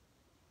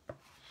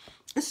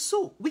 And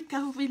so we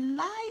can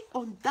rely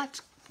on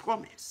that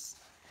promise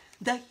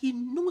that he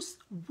knows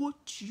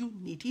what you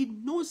need. He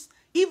knows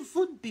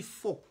even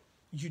before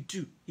you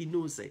do. He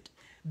knows it.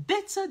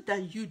 Better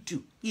than you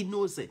do. He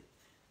knows it.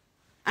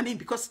 I mean,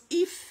 because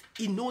if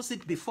he knows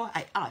it before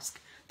I ask,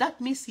 that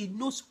means he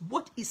knows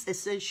what is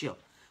essential,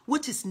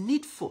 what is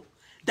needful,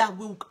 that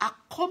will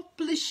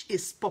accomplish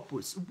his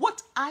purpose.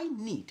 What I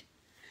need,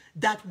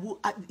 that will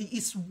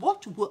is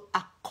what will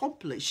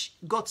accomplish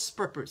God's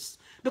purpose.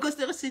 Because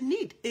there is a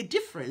need, a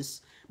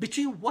difference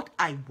between what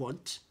I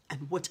want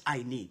and what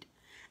I need.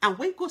 And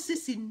when God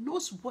says he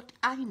knows what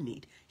I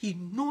need, he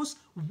knows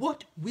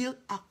what will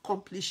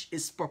accomplish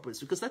his purpose.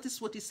 Because that is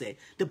what he said.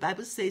 The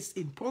Bible says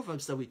in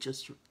Proverbs that we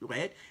just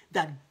read,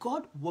 that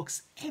God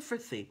works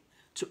everything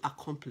to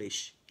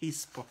accomplish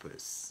his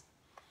purpose.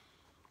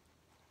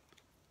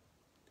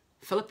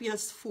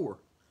 Philippians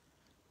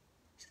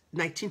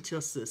 4:19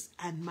 tells us,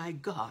 and my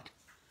God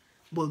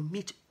will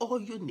meet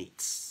all your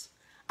needs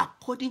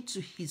according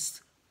to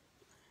his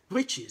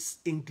riches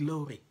in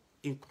glory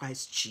in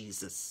Christ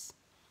Jesus.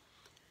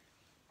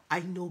 I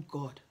know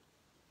God.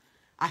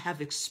 I have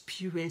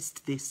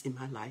experienced this in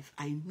my life.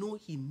 I know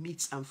he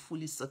meets and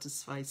fully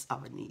satisfies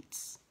our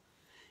needs.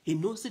 He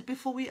knows it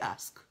before we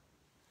ask.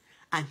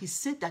 And he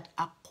said that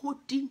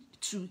according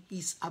to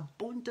his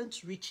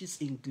abundant riches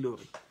in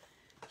glory,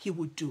 he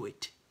would do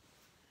it.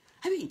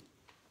 I mean,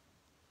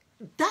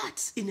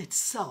 that in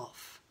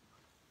itself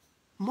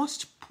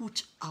must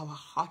put our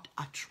heart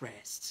at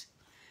rest.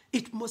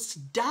 It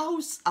must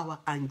douse our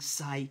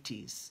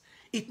anxieties.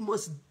 It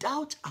must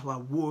doubt our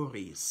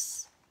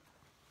worries,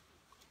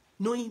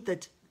 knowing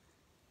that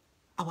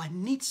our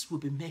needs will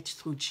be met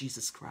through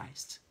Jesus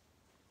Christ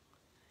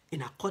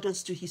in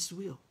accordance to his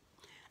will.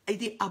 And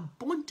the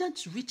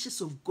abundant riches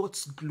of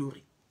God's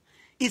glory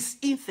is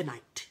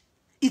infinite.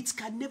 It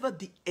can never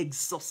be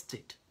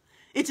exhausted.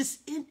 It is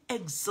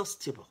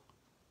inexhaustible.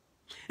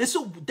 And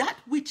so that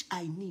which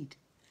I need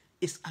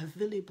is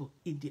available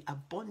in the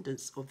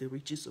abundance of the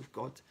riches of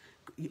God,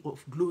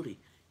 of glory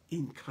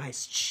in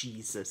Christ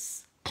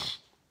Jesus.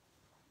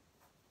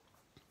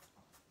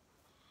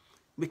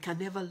 We can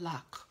never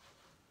lack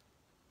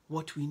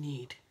what we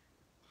need,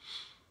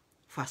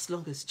 for as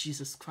long as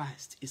Jesus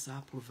Christ is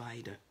our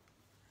provider.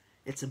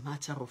 It's a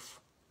matter of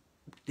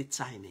the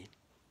timing.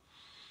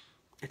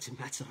 It's a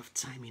matter of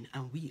timing,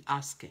 and we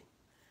asking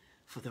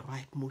for the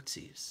right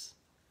motives.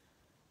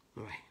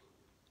 All right.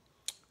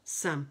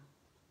 Psalm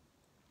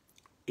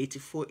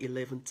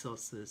 84:11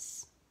 tells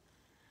us,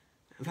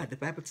 that the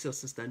Bible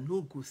tells us that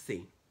no good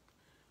thing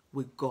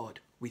will God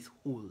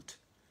withhold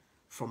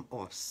from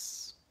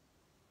us.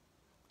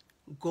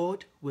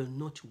 God will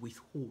not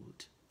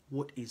withhold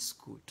what is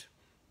good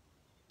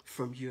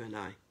from you and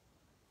I.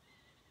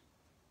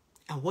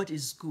 And what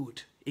is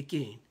good,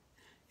 again,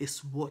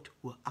 is what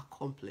will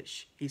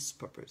accomplish his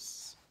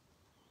purpose.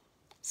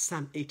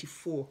 Psalm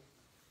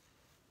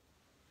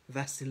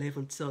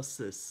 84:11 tells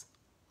us,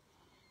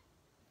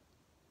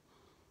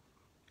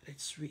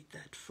 let's read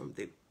that from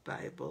the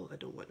Bible. I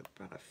don't want to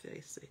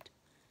paraphrase it.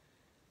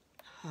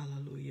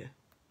 Hallelujah.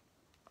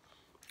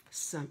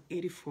 Psalm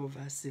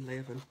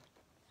 84:11.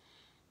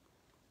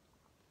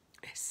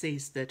 It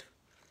says that,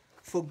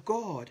 for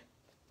God,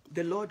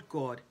 the Lord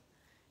God,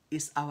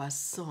 is our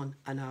sun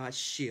and our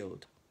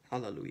shield.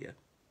 Hallelujah.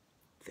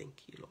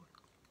 Thank you, Lord.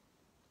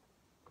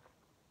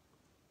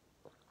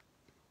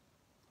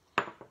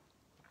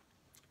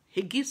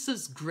 He gives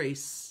us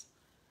grace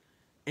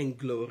and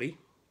glory.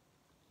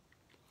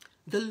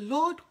 The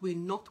Lord will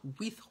not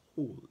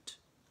withhold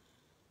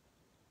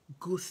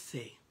good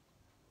thing.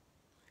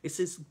 It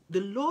says,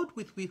 the Lord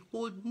will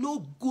withhold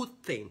no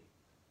good thing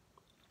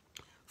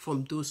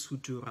from those who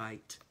do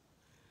right.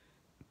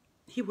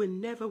 He will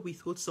never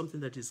withhold something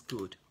that is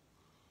good.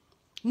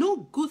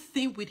 No good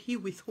thing will he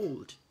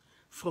withhold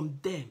from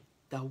them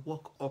that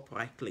walk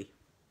uprightly.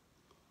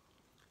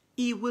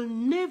 He will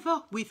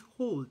never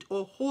withhold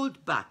or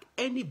hold back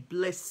any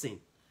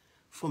blessing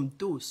from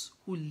those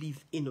who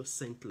live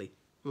innocently.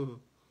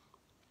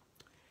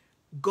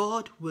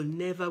 God will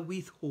never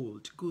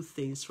withhold good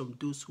things from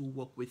those who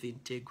walk with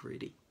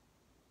integrity.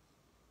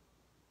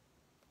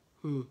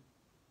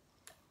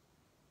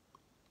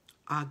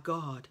 Our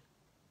God,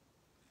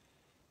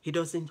 he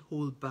doesn't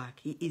hold back.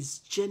 He is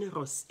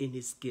generous in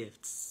his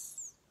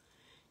gifts.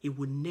 He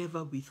will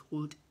never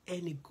withhold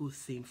any good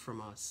thing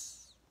from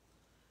us.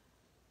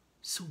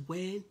 So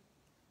when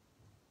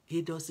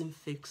he doesn't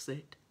fix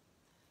it,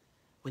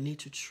 we need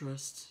to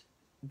trust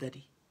that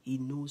he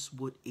knows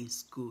what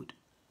is good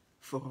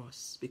for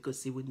us,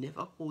 because he will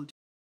never hold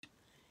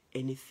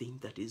anything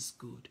that is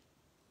good.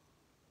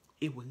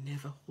 He will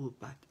never hold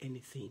back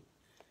anything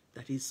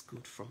that is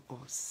good from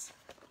us.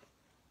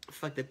 In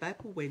fact, the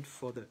Bible went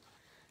further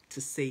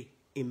to say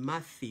in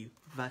Matthew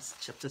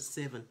chapter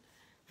 7,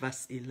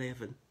 verse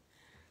 11,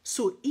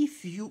 so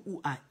if you who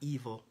are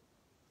evil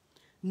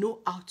know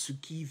how to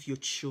give your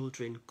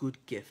children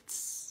good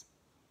gifts,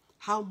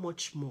 how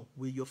much more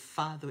will your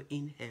Father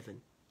in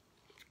heaven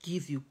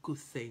give you good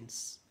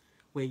things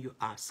when you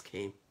ask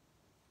him?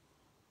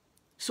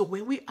 So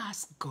when we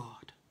ask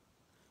God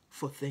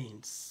for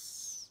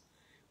things,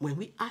 when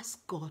we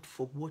ask God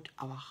for what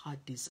our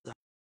heart desires,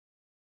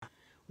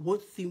 one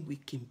thing we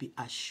can be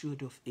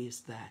assured of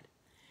is that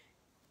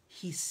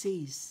he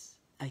says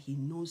that he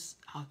knows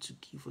how to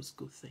give us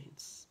good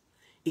things.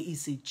 He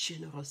is a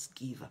generous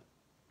giver.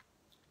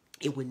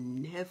 He will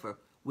never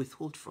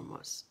withhold from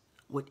us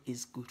what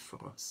is good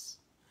for us.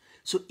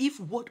 So if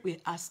what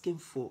we're asking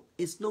for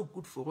is not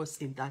good for us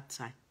in that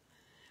time,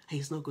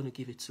 he's not going to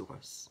give it to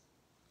us.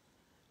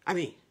 I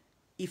mean,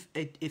 if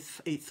a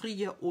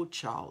 3-year-old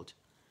child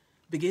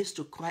begins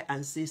to cry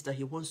and says that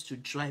he wants to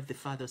drive the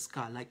father's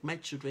car like my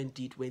children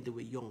did when they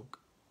were young,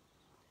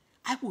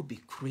 I would be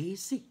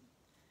crazy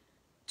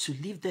to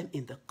leave them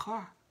in the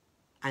car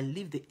and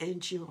leave the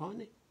engine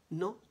running.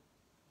 No,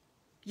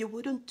 you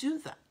wouldn't do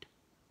that.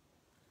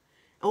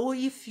 Or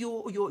if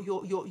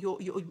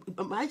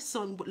my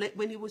son,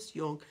 when he was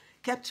young,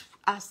 kept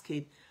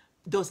asking,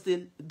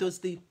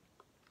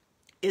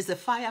 is a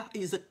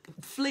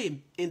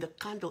flame in the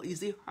candle,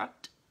 is it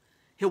hot?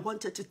 He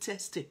wanted to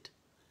test it.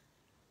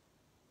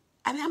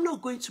 I mean, I'm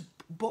not going to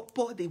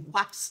pour the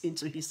wax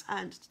into his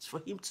hand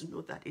for him to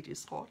know that it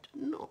is hot.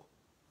 No.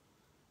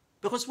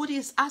 Because what he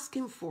is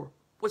asking for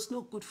was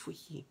not good for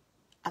him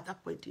at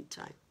that point in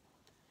time.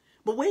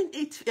 But when an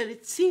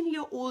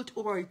 18-year-old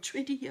or a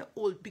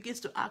 20-year-old begins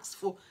to ask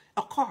for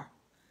a car,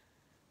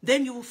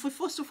 then you will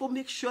first of all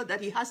make sure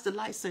that he has the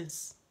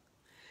license,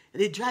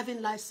 the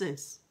driving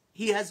license.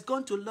 He has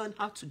gone to learn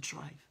how to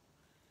drive.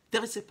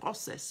 There is a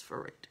process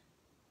for it.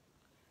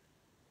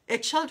 A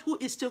child who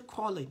is still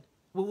crawling,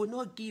 we will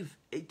not give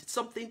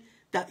something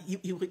that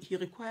he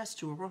requires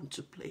to run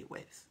to play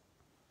with.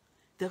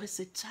 There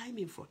is a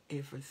timing for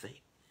everything.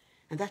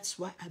 And that's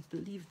why I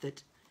believe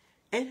that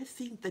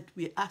anything that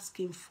we're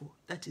asking for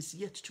that is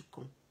yet to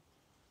come,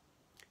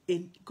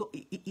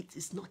 it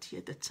is not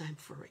yet the time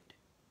for it.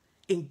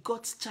 In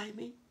God's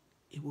timing,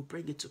 he will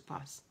bring it to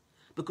pass.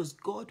 Because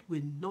God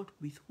will not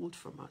withhold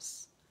from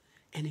us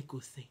any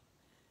good thing.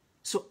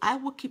 So I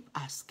will keep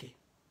asking,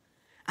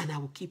 and I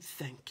will keep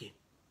thanking,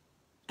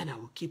 and I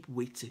will keep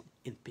waiting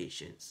in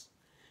patience.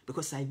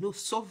 Because I know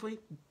sovereign,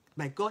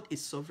 my God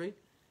is sovereign.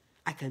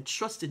 I can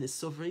trust in his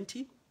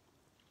sovereignty.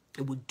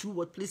 He will do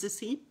what pleases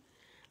him.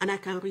 And I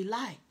can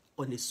rely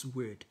on his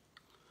word.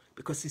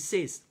 Because he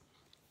says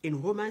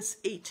in Romans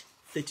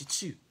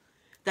 8:32,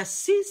 that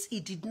since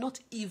he did not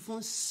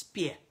even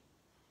spare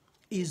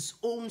his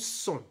own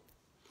son,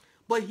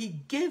 but he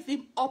gave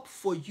him up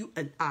for you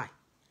and I,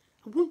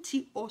 won't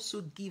he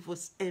also give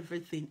us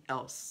everything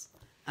else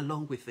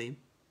along with him,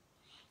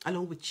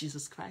 along with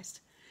Jesus Christ?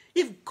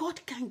 If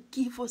God can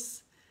give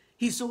us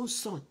his own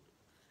son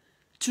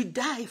to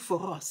die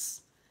for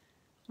us,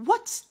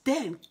 what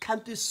then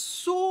can be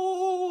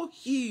so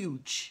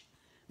huge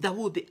that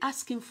we'll be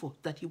asking for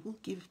that he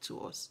won't give it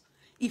to us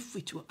if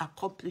it will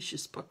accomplish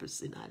his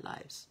purpose in our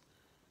lives?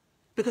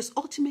 Because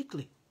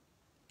ultimately,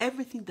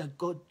 everything that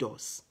God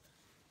does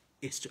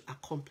is to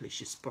accomplish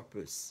his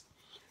purpose.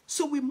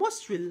 So we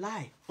must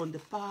rely on the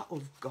power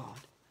of God.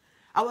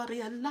 Our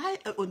rely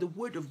on the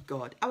word of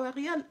God. Our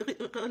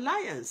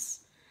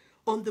reliance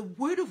on the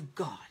word of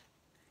God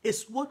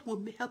is what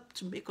will help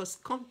to make us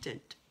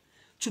content,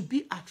 to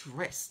be at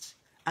rest,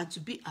 and to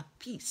be at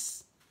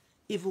peace,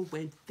 even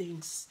when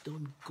things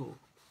don't go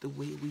the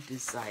way we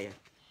desire.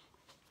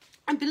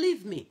 And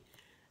believe me,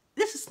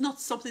 this is not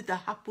something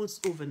that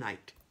happens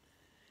overnight.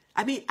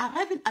 I mean,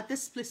 arriving at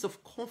this place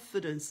of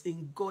confidence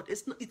in God,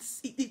 it's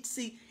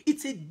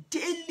a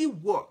daily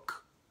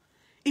work.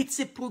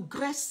 It's a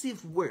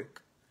progressive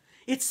work.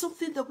 It's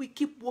something that we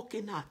keep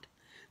working at.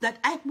 That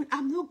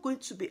I'm not going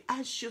to be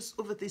anxious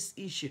over this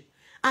issue.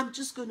 I'm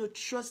just going to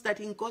trust that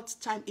in God's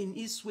time, in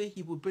his way,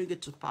 he will bring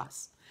it to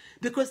pass.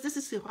 Because this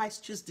is a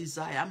righteous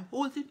desire. I'm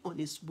holding on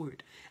his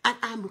word. And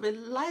I'm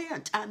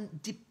reliant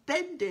and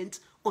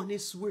dependent on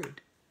his word.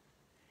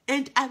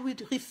 And I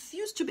would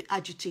refuse to be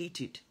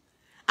agitated.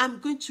 I'm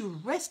going to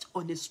rest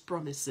on his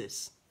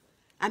promises.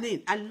 I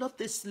mean, I love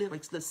this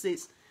lyrics that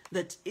says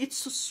that it's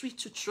so sweet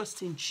to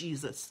trust in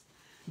Jesus,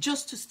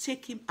 just to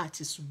take him at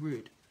his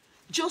word,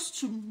 just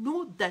to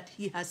know that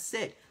he has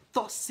said,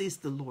 thus says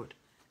the Lord,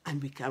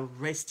 and we can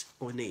rest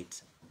on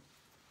it.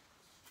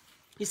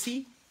 You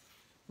see,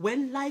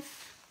 when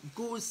life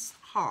goes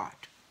hard,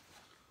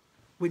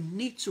 we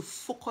need to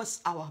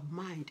focus our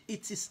mind.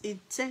 It is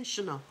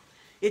intentional.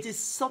 It is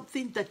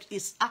something that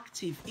is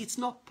active. It's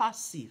not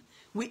passive.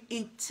 We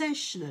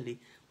intentionally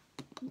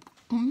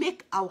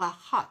make our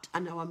heart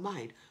and our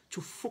mind to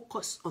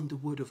focus on the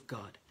word of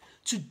God,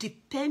 to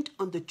depend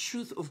on the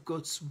truth of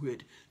God's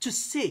word, to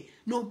say,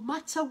 no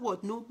matter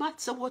what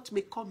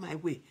may come my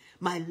way,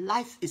 my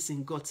life is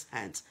in God's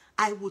hands.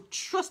 I will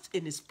trust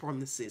in his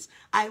promises.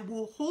 I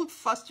will hold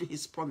fast to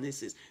his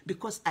promises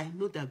because I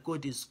know that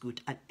God is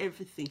good and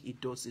everything he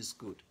does is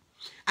good.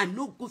 And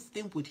no good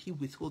thing would he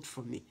withhold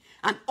from me.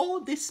 And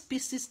all these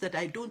pieces that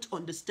I don't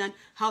understand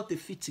how they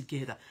fit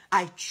together,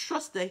 I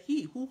trust that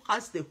he who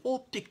has the whole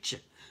picture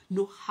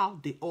knows how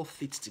they all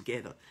fit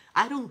together.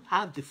 I don't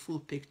have the full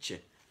picture.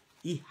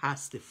 He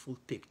has the full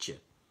picture.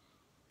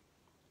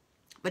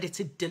 But it's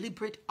a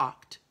deliberate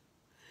act.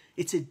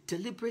 It's a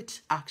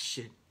deliberate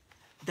action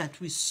that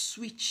we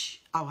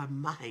switch our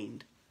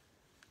mind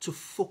to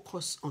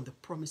focus on the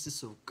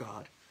promises of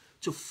God,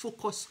 to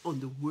focus on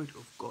the word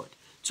of God,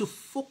 to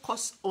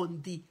focus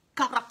on the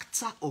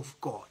character of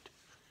God,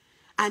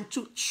 and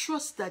to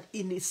trust that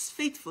in his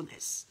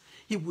faithfulness,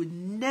 he will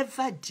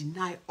never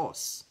deny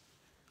us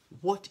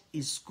what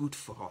is good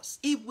for us.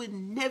 He will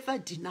never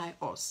deny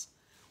us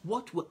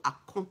what will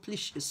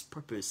accomplish his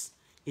purpose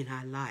in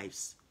our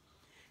lives.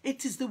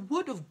 It is the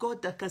word of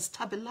God that can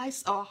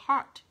stabilize our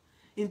heart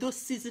in those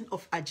seasons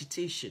of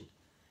agitation.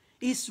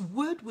 His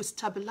word will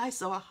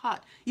stabilize our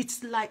heart.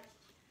 It's like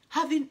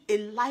having a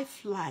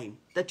lifeline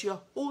that you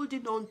are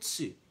holding on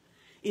to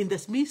in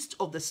the midst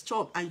of the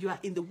storm, and you are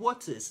in the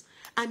waters.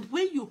 And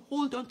when you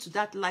hold on to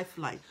that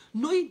lifeline,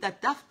 knowing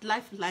that that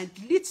lifeline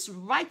leads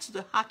right to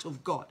the heart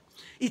of God,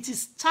 it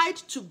is tied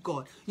to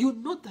God, you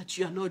know that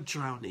you are not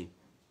drowning.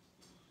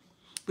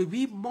 But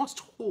we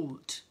must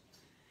hold.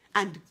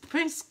 And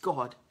praise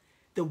God,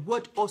 the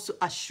word also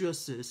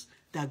assures us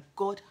that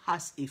God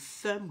has a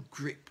firm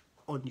grip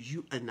on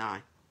you and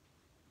I.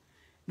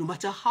 No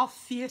matter how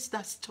fierce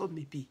that storm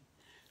may be,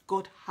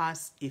 God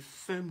has a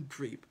firm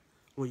grip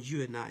on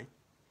you and I.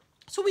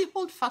 So we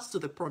hold fast to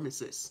the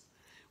promises.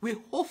 We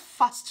hold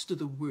fast to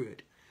the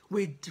word.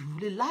 We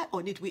rely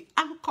on it. We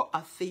anchor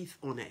our faith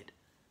on it.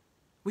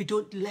 We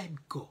don't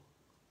let go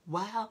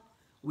while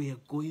we are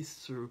going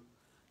through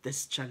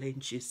these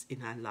challenges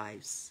in our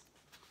lives.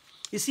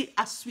 You see,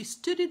 as we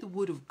study the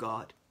word of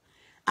God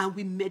and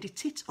we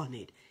meditate on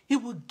it, it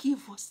will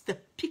give us the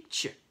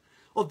picture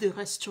of the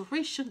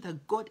restoration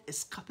that God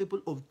is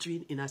capable of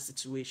doing in our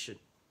situation.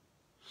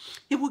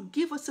 It will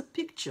give us a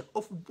picture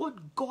of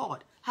what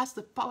God has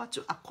the power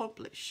to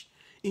accomplish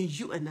in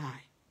you and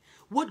I.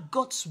 What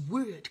God's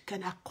word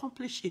can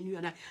accomplish in you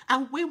and I.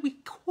 And when we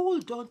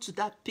hold on to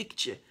that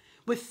picture,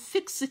 we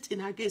fix it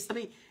in our gaze. I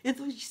mean, in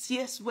those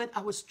years when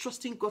I was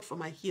trusting God for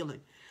my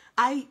healing,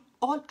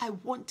 all I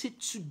wanted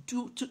to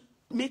do, to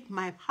make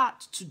my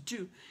heart to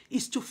do,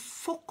 is to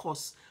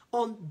focus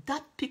on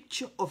that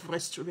picture of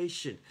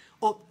restoration,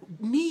 of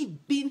me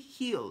being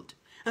healed.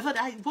 In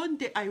fact, one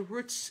day I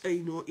wrote,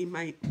 in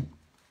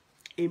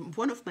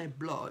one of my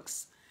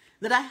blogs,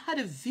 that I had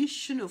a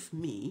vision of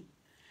me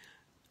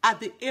at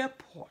the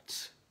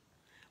airport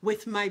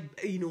with my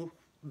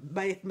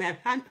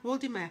hand,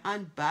 holding my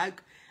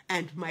handbag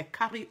and my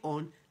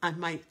carry-on and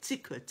my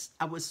ticket.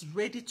 I was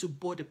ready to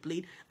board a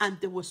plane, and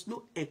there was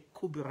no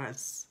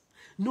encumbrance,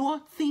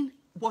 nothing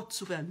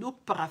whatsoever, no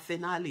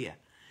paraphernalia.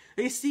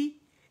 You see,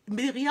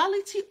 the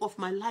reality of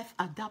my life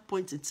at that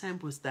point in time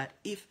was that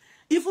if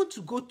even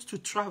to go to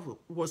travel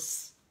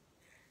was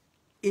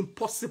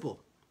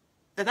impossible.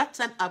 At that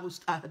time, I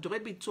had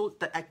already been told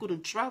that I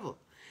couldn't travel.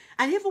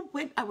 And even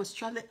when I was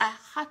traveling, I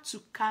had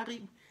to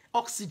carry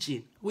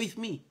oxygen with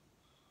me.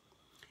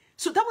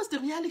 So that was the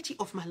reality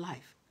of my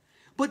life.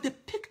 But the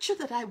picture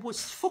that I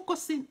was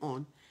focusing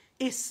on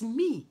is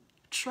me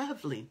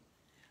traveling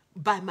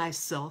by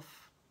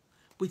myself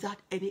without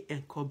any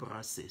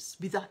encumbrances,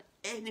 without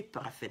any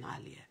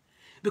paraphernalia.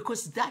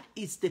 Because that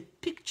is the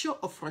picture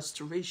of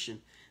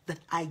restoration that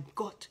I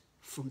got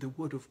from the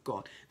word of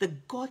God.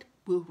 That God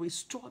will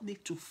restore me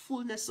to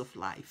fullness of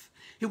life.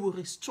 He will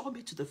restore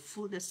me to the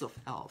fullness of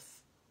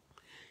health.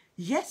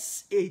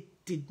 Yes,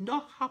 it did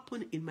not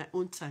happen in my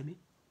own timing.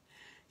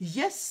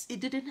 Yes, it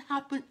didn't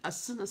happen as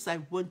soon as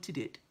I wanted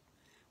it.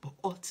 But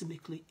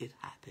ultimately it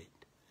happened.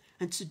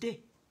 And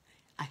today,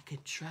 I can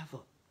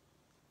travel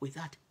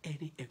without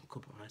any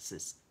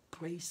encumbrances.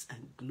 Praise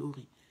and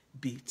glory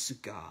be to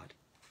God.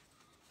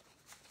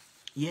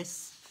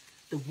 Yes,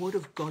 the word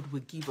of God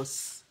will give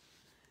us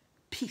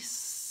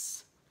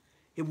peace.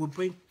 It will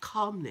bring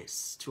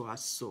calmness to our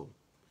soul.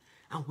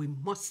 And we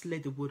must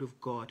let the word of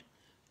God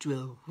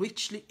dwell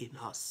richly in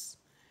us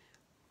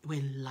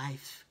when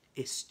life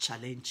is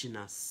challenging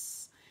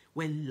us,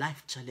 when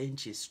life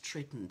challenges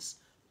threatens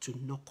to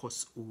knock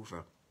us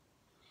over.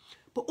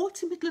 But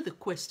ultimately the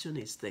question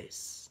is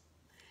this: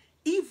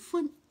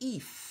 even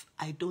if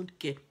I don't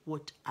get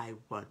what I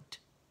want,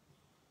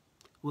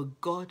 will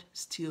God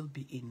still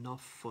be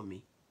enough for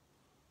me?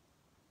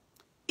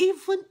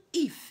 Even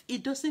if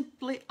it doesn't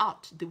play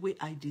out the way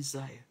I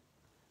desire,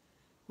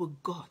 will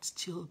God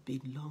still be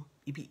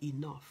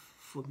enough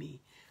for me?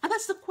 And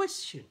that's the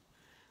question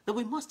that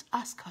we must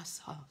ask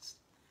ourselves.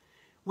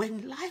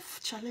 When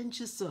life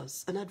challenges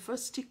us and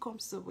adversity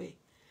comes away,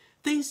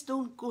 things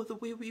don't go the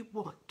way we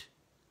want,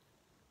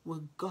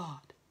 will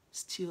God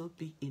still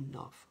be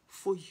enough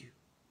for you?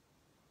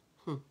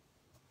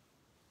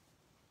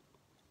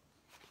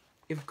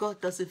 If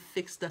God doesn't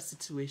fix that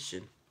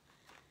situation,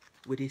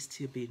 will it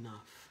still be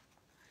enough?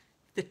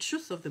 The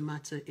truth of the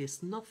matter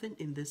is nothing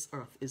in this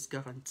earth is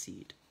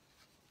guaranteed.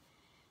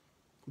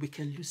 We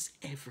can lose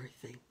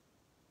everything.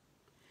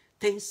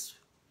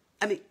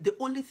 The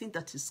only thing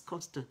that is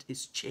constant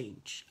is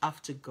change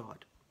after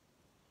God.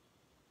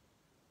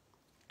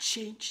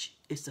 Change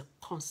is a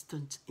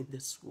constant in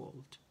this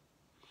world.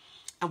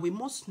 And we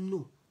must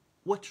know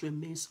what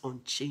remains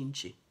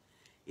unchanging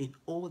in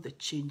all the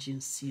changing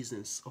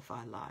seasons of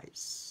our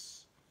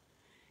lives.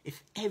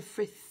 If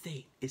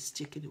everything is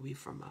taken away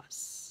from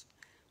us,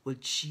 will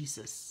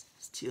Jesus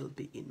still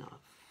be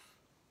enough?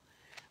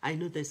 I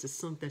know there's a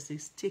song that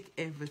says, take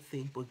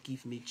everything but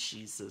give me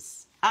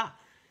Jesus.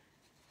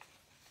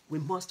 We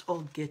must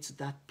all get to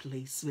that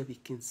place where we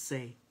can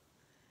say,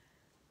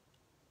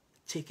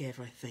 take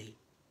everything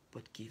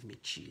but give me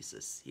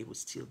Jesus. He will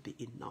still be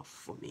enough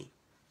for me.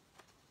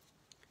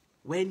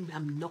 When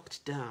I'm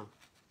knocked down,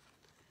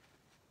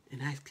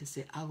 and I can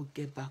say, I will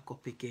get back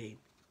up again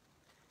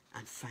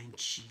and find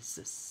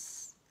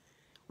Jesus.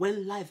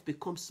 When life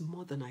becomes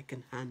more than I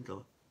can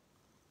handle,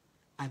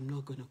 I'm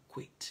not going to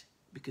quit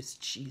because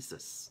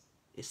Jesus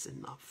is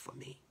enough for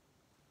me.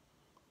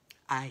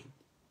 I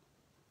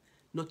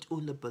not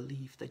only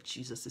believe that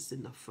Jesus is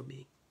enough for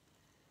me,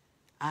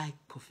 I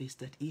profess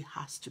that he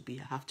has to be.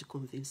 I have to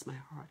convince my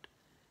heart,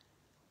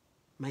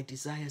 my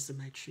desires and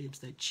my dreams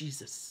that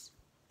Jesus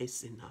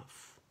is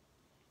enough.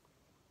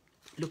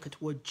 Look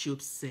at what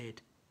Job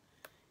said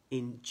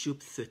in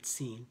Job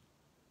 13.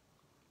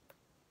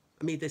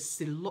 I mean,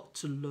 there's a lot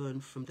to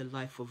learn from the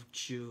life of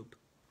Job,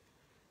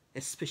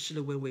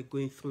 especially when we're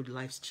going through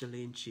life's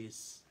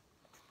challenges.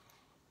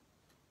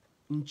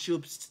 In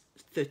Job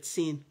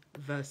 13,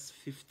 verse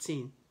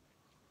 15,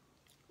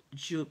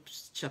 Job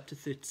chapter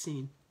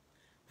 13,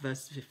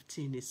 verse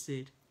 15, it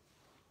said,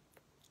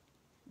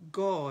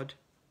 God,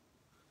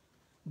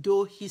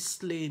 though he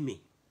slay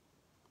me,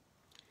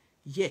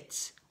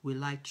 yet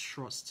will I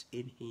trust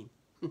in him.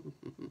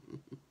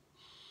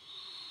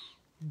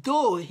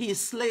 Though he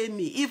slay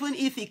me, even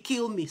if he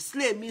kill me,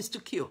 slay means to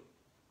kill,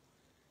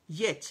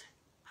 yet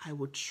I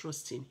will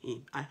trust in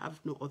him. I have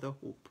no other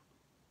hope.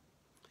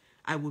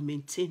 I will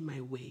maintain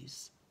my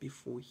ways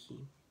before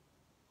him.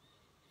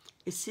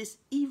 It says,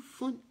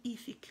 even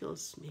if he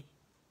kills me,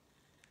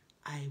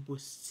 I will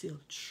still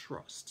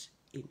trust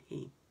in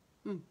him.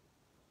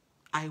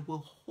 I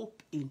will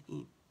hope in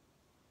him.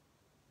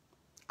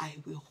 I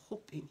will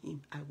hope in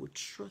him. I will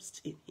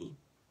trust in him.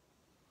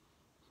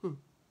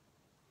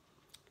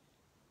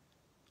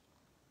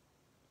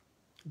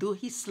 Though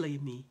he slay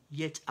me,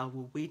 yet I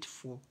will wait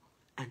for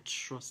and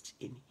trust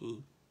in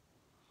him.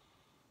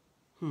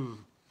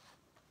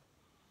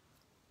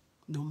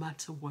 No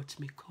matter what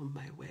may come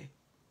my way,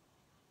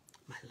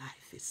 my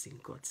life is in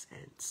God's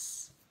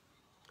hands.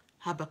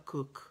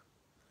 Habakkuk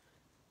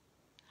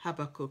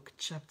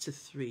chapter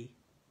 3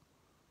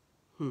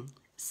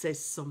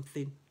 says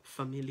something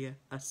familiar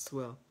as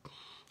well.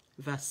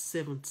 Verse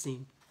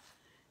 17,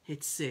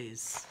 it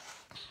says,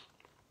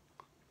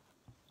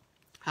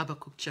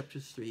 Habakkuk chapter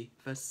 3,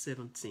 verse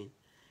 17,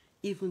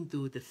 even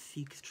though the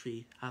fig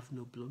tree have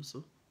no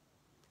blossom,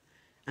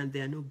 and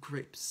there are no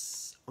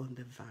grapes on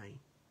the vine,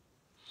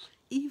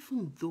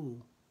 even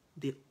though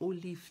the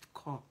olive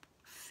crop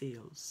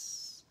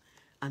fails,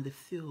 and the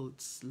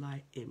fields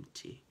lie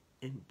empty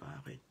and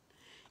barren,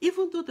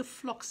 even though the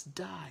flocks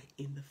die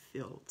in the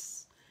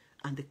fields,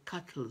 and the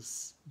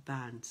cattle's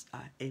bands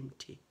are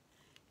empty,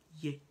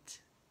 yet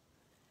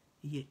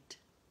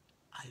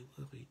I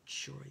will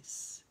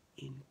rejoice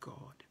in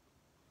God.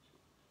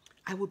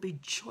 I will be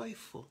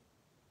joyful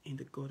in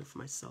the God of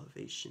my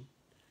salvation.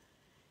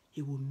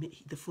 He will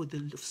make, for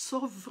the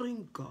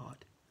sovereign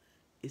God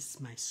is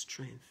my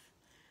strength,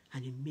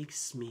 and he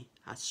makes me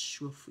as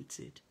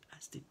sure-footed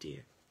as the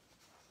deer.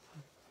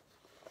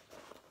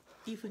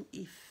 Even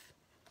if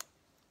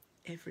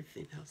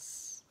everything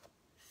else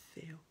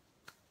fails,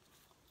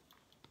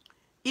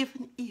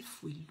 even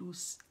if we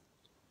lose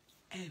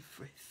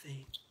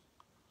everything,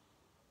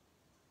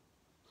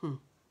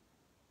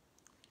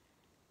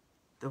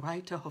 the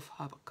writer of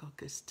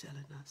Habakkuk is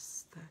telling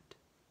us that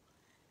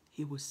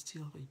he will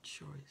still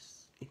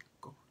rejoice in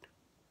God.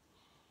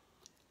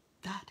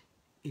 That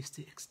is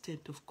the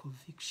extent of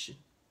conviction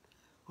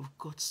of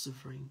God's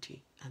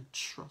sovereignty and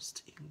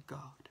trust in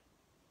God.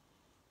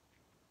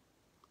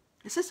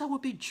 It says, I will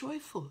be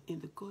joyful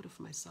in the God of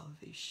my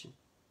salvation.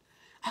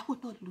 I will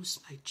not lose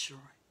my joy.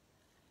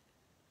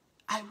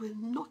 I will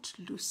not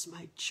lose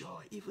my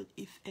joy even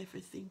if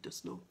everything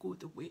does not go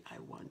the way I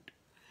want.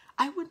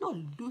 I will not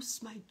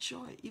lose my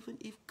joy even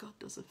if God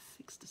doesn't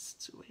fix the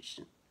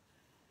situation.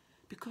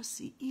 Because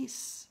he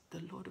is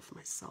the Lord of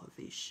my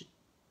salvation.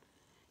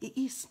 He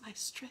is my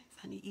strength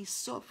and he is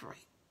sovereign.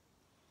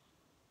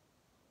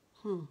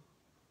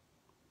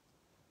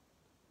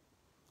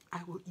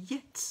 I will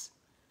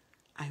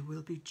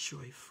be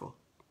joyful.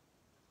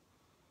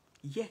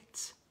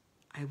 Yet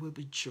I will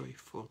be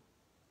joyful.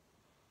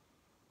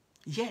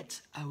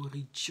 Yet I will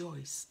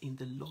rejoice in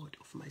the Lord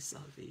of my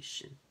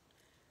salvation.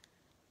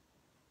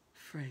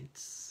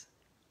 Friends,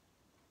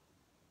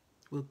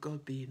 will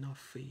God be enough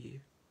for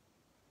you?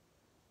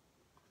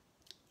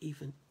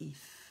 Even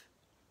if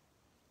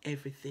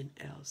everything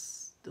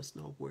else does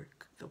not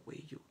work the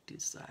way you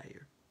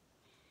desire,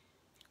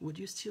 would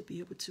you still be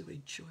able to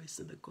rejoice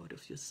in the God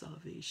of your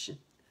salvation?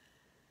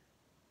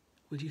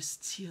 Would you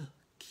still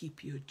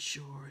keep your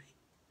joy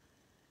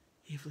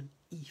even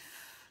if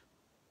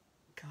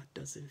God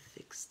doesn't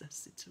fix that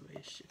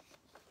situation?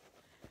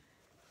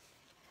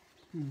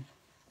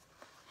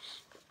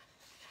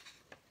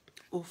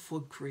 Oh, for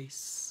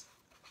grace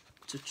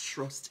to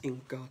trust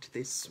in God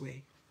this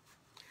way.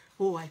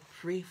 Oh, I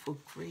pray for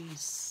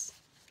grace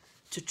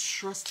to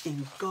trust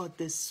in God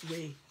this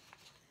way,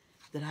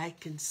 that I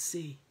can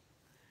say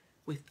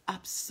with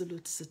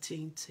absolute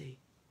certainty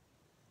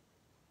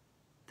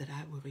that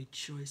I will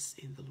rejoice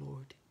in the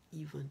Lord,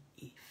 even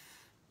if,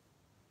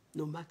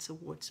 no matter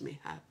what may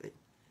happen,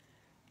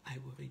 I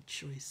will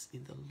rejoice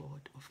in the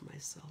Lord of my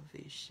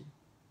salvation.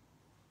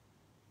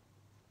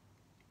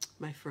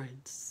 My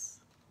friends,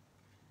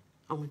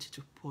 I want you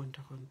to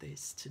ponder on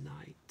this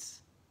tonight,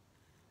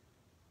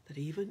 that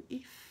even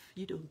if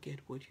you don't get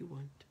what you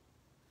want,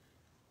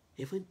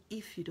 even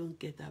if you don't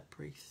get that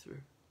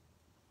breakthrough,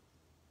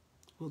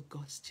 will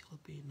God still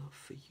be enough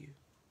for you?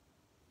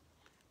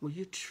 Will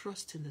you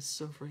trust in the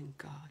sovereign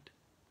God?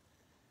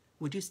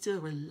 Would you still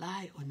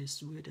rely on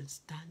His word and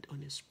stand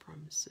on His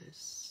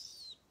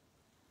promises?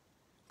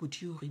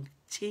 Would you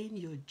retain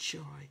your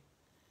joy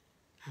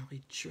and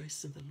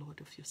rejoice in the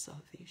Lord of your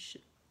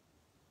salvation?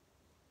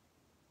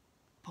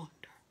 Ponder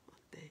on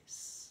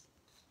this.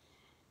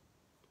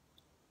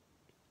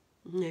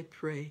 I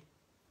pray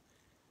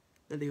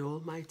that the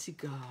Almighty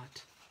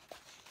God,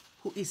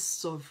 who is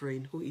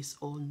sovereign, who is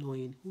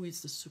all-knowing, who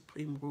is the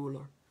supreme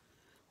ruler,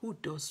 who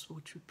does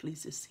what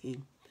pleases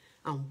Him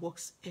and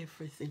works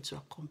everything to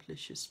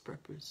accomplish His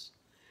purpose,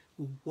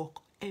 will work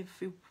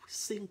every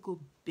single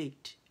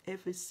bit,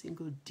 every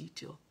single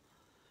detail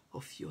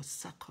of your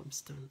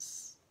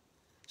circumstance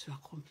to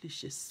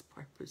accomplish His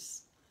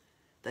purpose,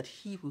 that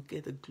He will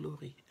get the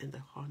glory and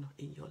the honor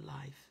in your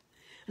life.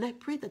 And I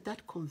pray that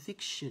that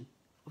conviction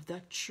of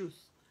that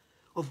truth,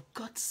 of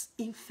God's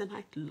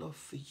infinite love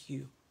for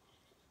you,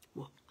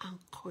 will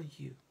anchor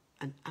you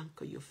and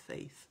anchor your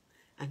faith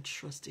and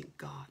trust in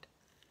God,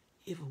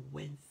 even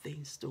when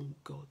things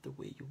don't go the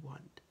way you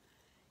want,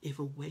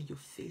 even when you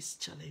face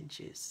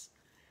challenges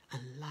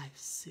and life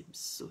seems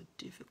so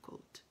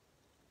difficult.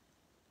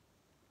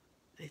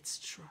 Let's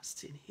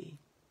trust in Him.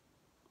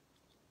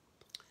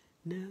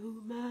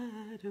 No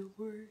matter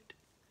what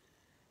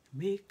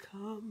may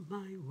come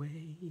my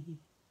way,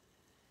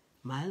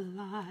 my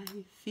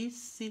life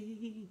is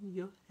in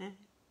your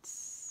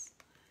hands.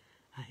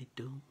 I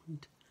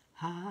don't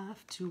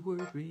have to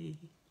worry.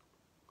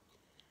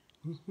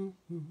 I know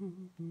that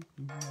you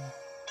can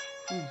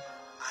stand.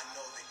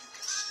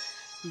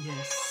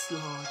 Yes,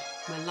 Lord,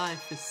 my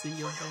life is in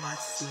your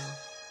hands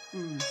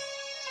now.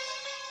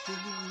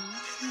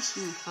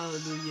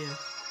 Hallelujah.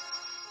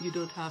 You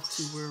don't have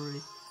to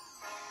worry.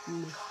 You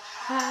don't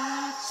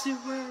have to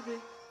worry.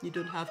 You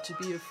don't have to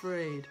be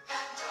afraid.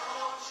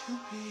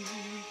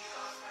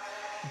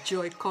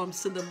 Joy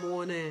comes in the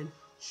morning.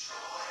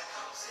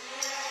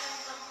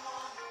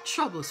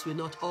 Troubles will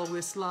not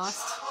always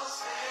last.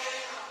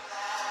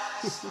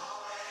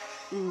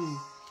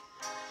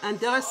 And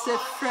there's a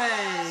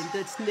friend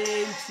that's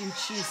named in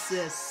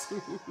Jesus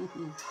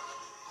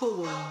who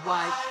will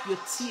wipe your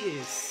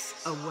tears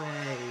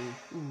away.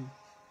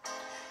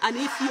 And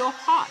if your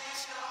heart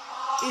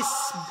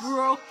is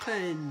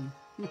broken,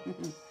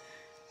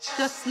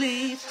 just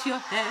lift your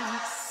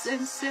hands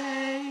and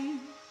say,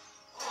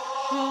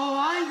 oh,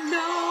 I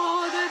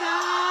know that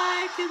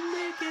I can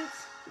make it.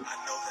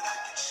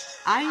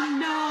 I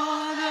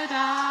know that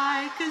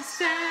I can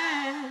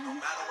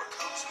stand.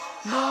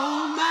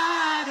 No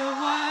matter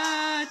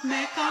what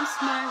may come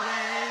my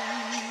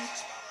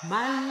way,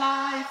 my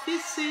life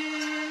is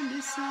in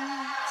His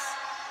hands.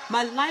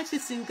 My life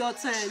is in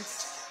God's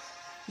hands.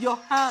 Your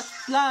heart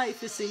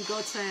life is in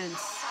God's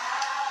hands.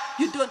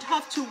 You don't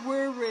have to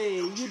worry.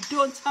 You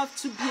don't have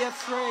to be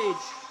afraid.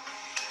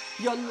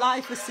 Your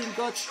life is in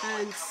God's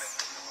hands.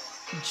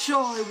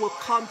 Joy will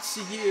come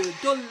to you.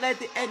 Don't let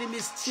the enemy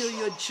steal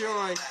your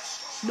joy.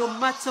 No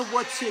matter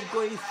what you're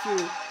going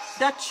through,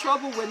 that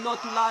trouble will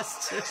not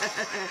last.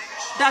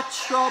 That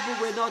trouble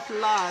will not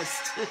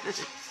last.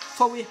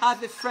 For we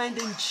have a friend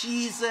in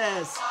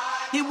Jesus.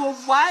 He will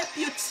wipe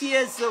your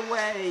tears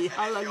away.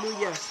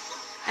 Hallelujah.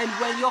 And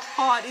when your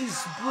heart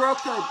is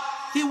broken,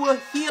 He will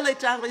heal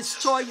it and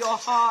restore your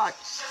heart.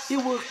 He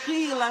will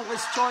heal and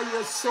restore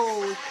your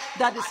soul.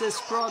 That is His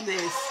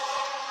promise.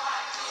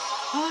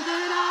 Oh,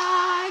 that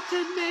I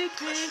can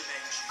make it.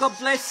 God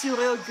bless you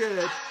real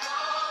good.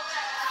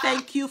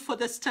 Thank you for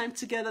this time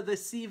together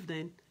this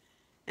evening.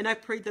 And I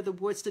pray that the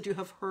words that you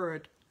have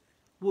heard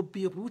will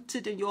be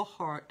rooted in your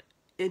heart,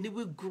 and it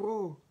will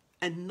grow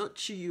and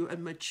nurture you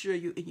and mature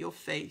you in your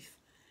faith.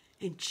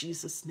 In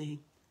Jesus'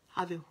 name,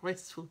 have a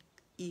restful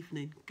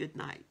evening. Good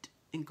night,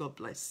 and God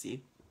bless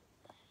you.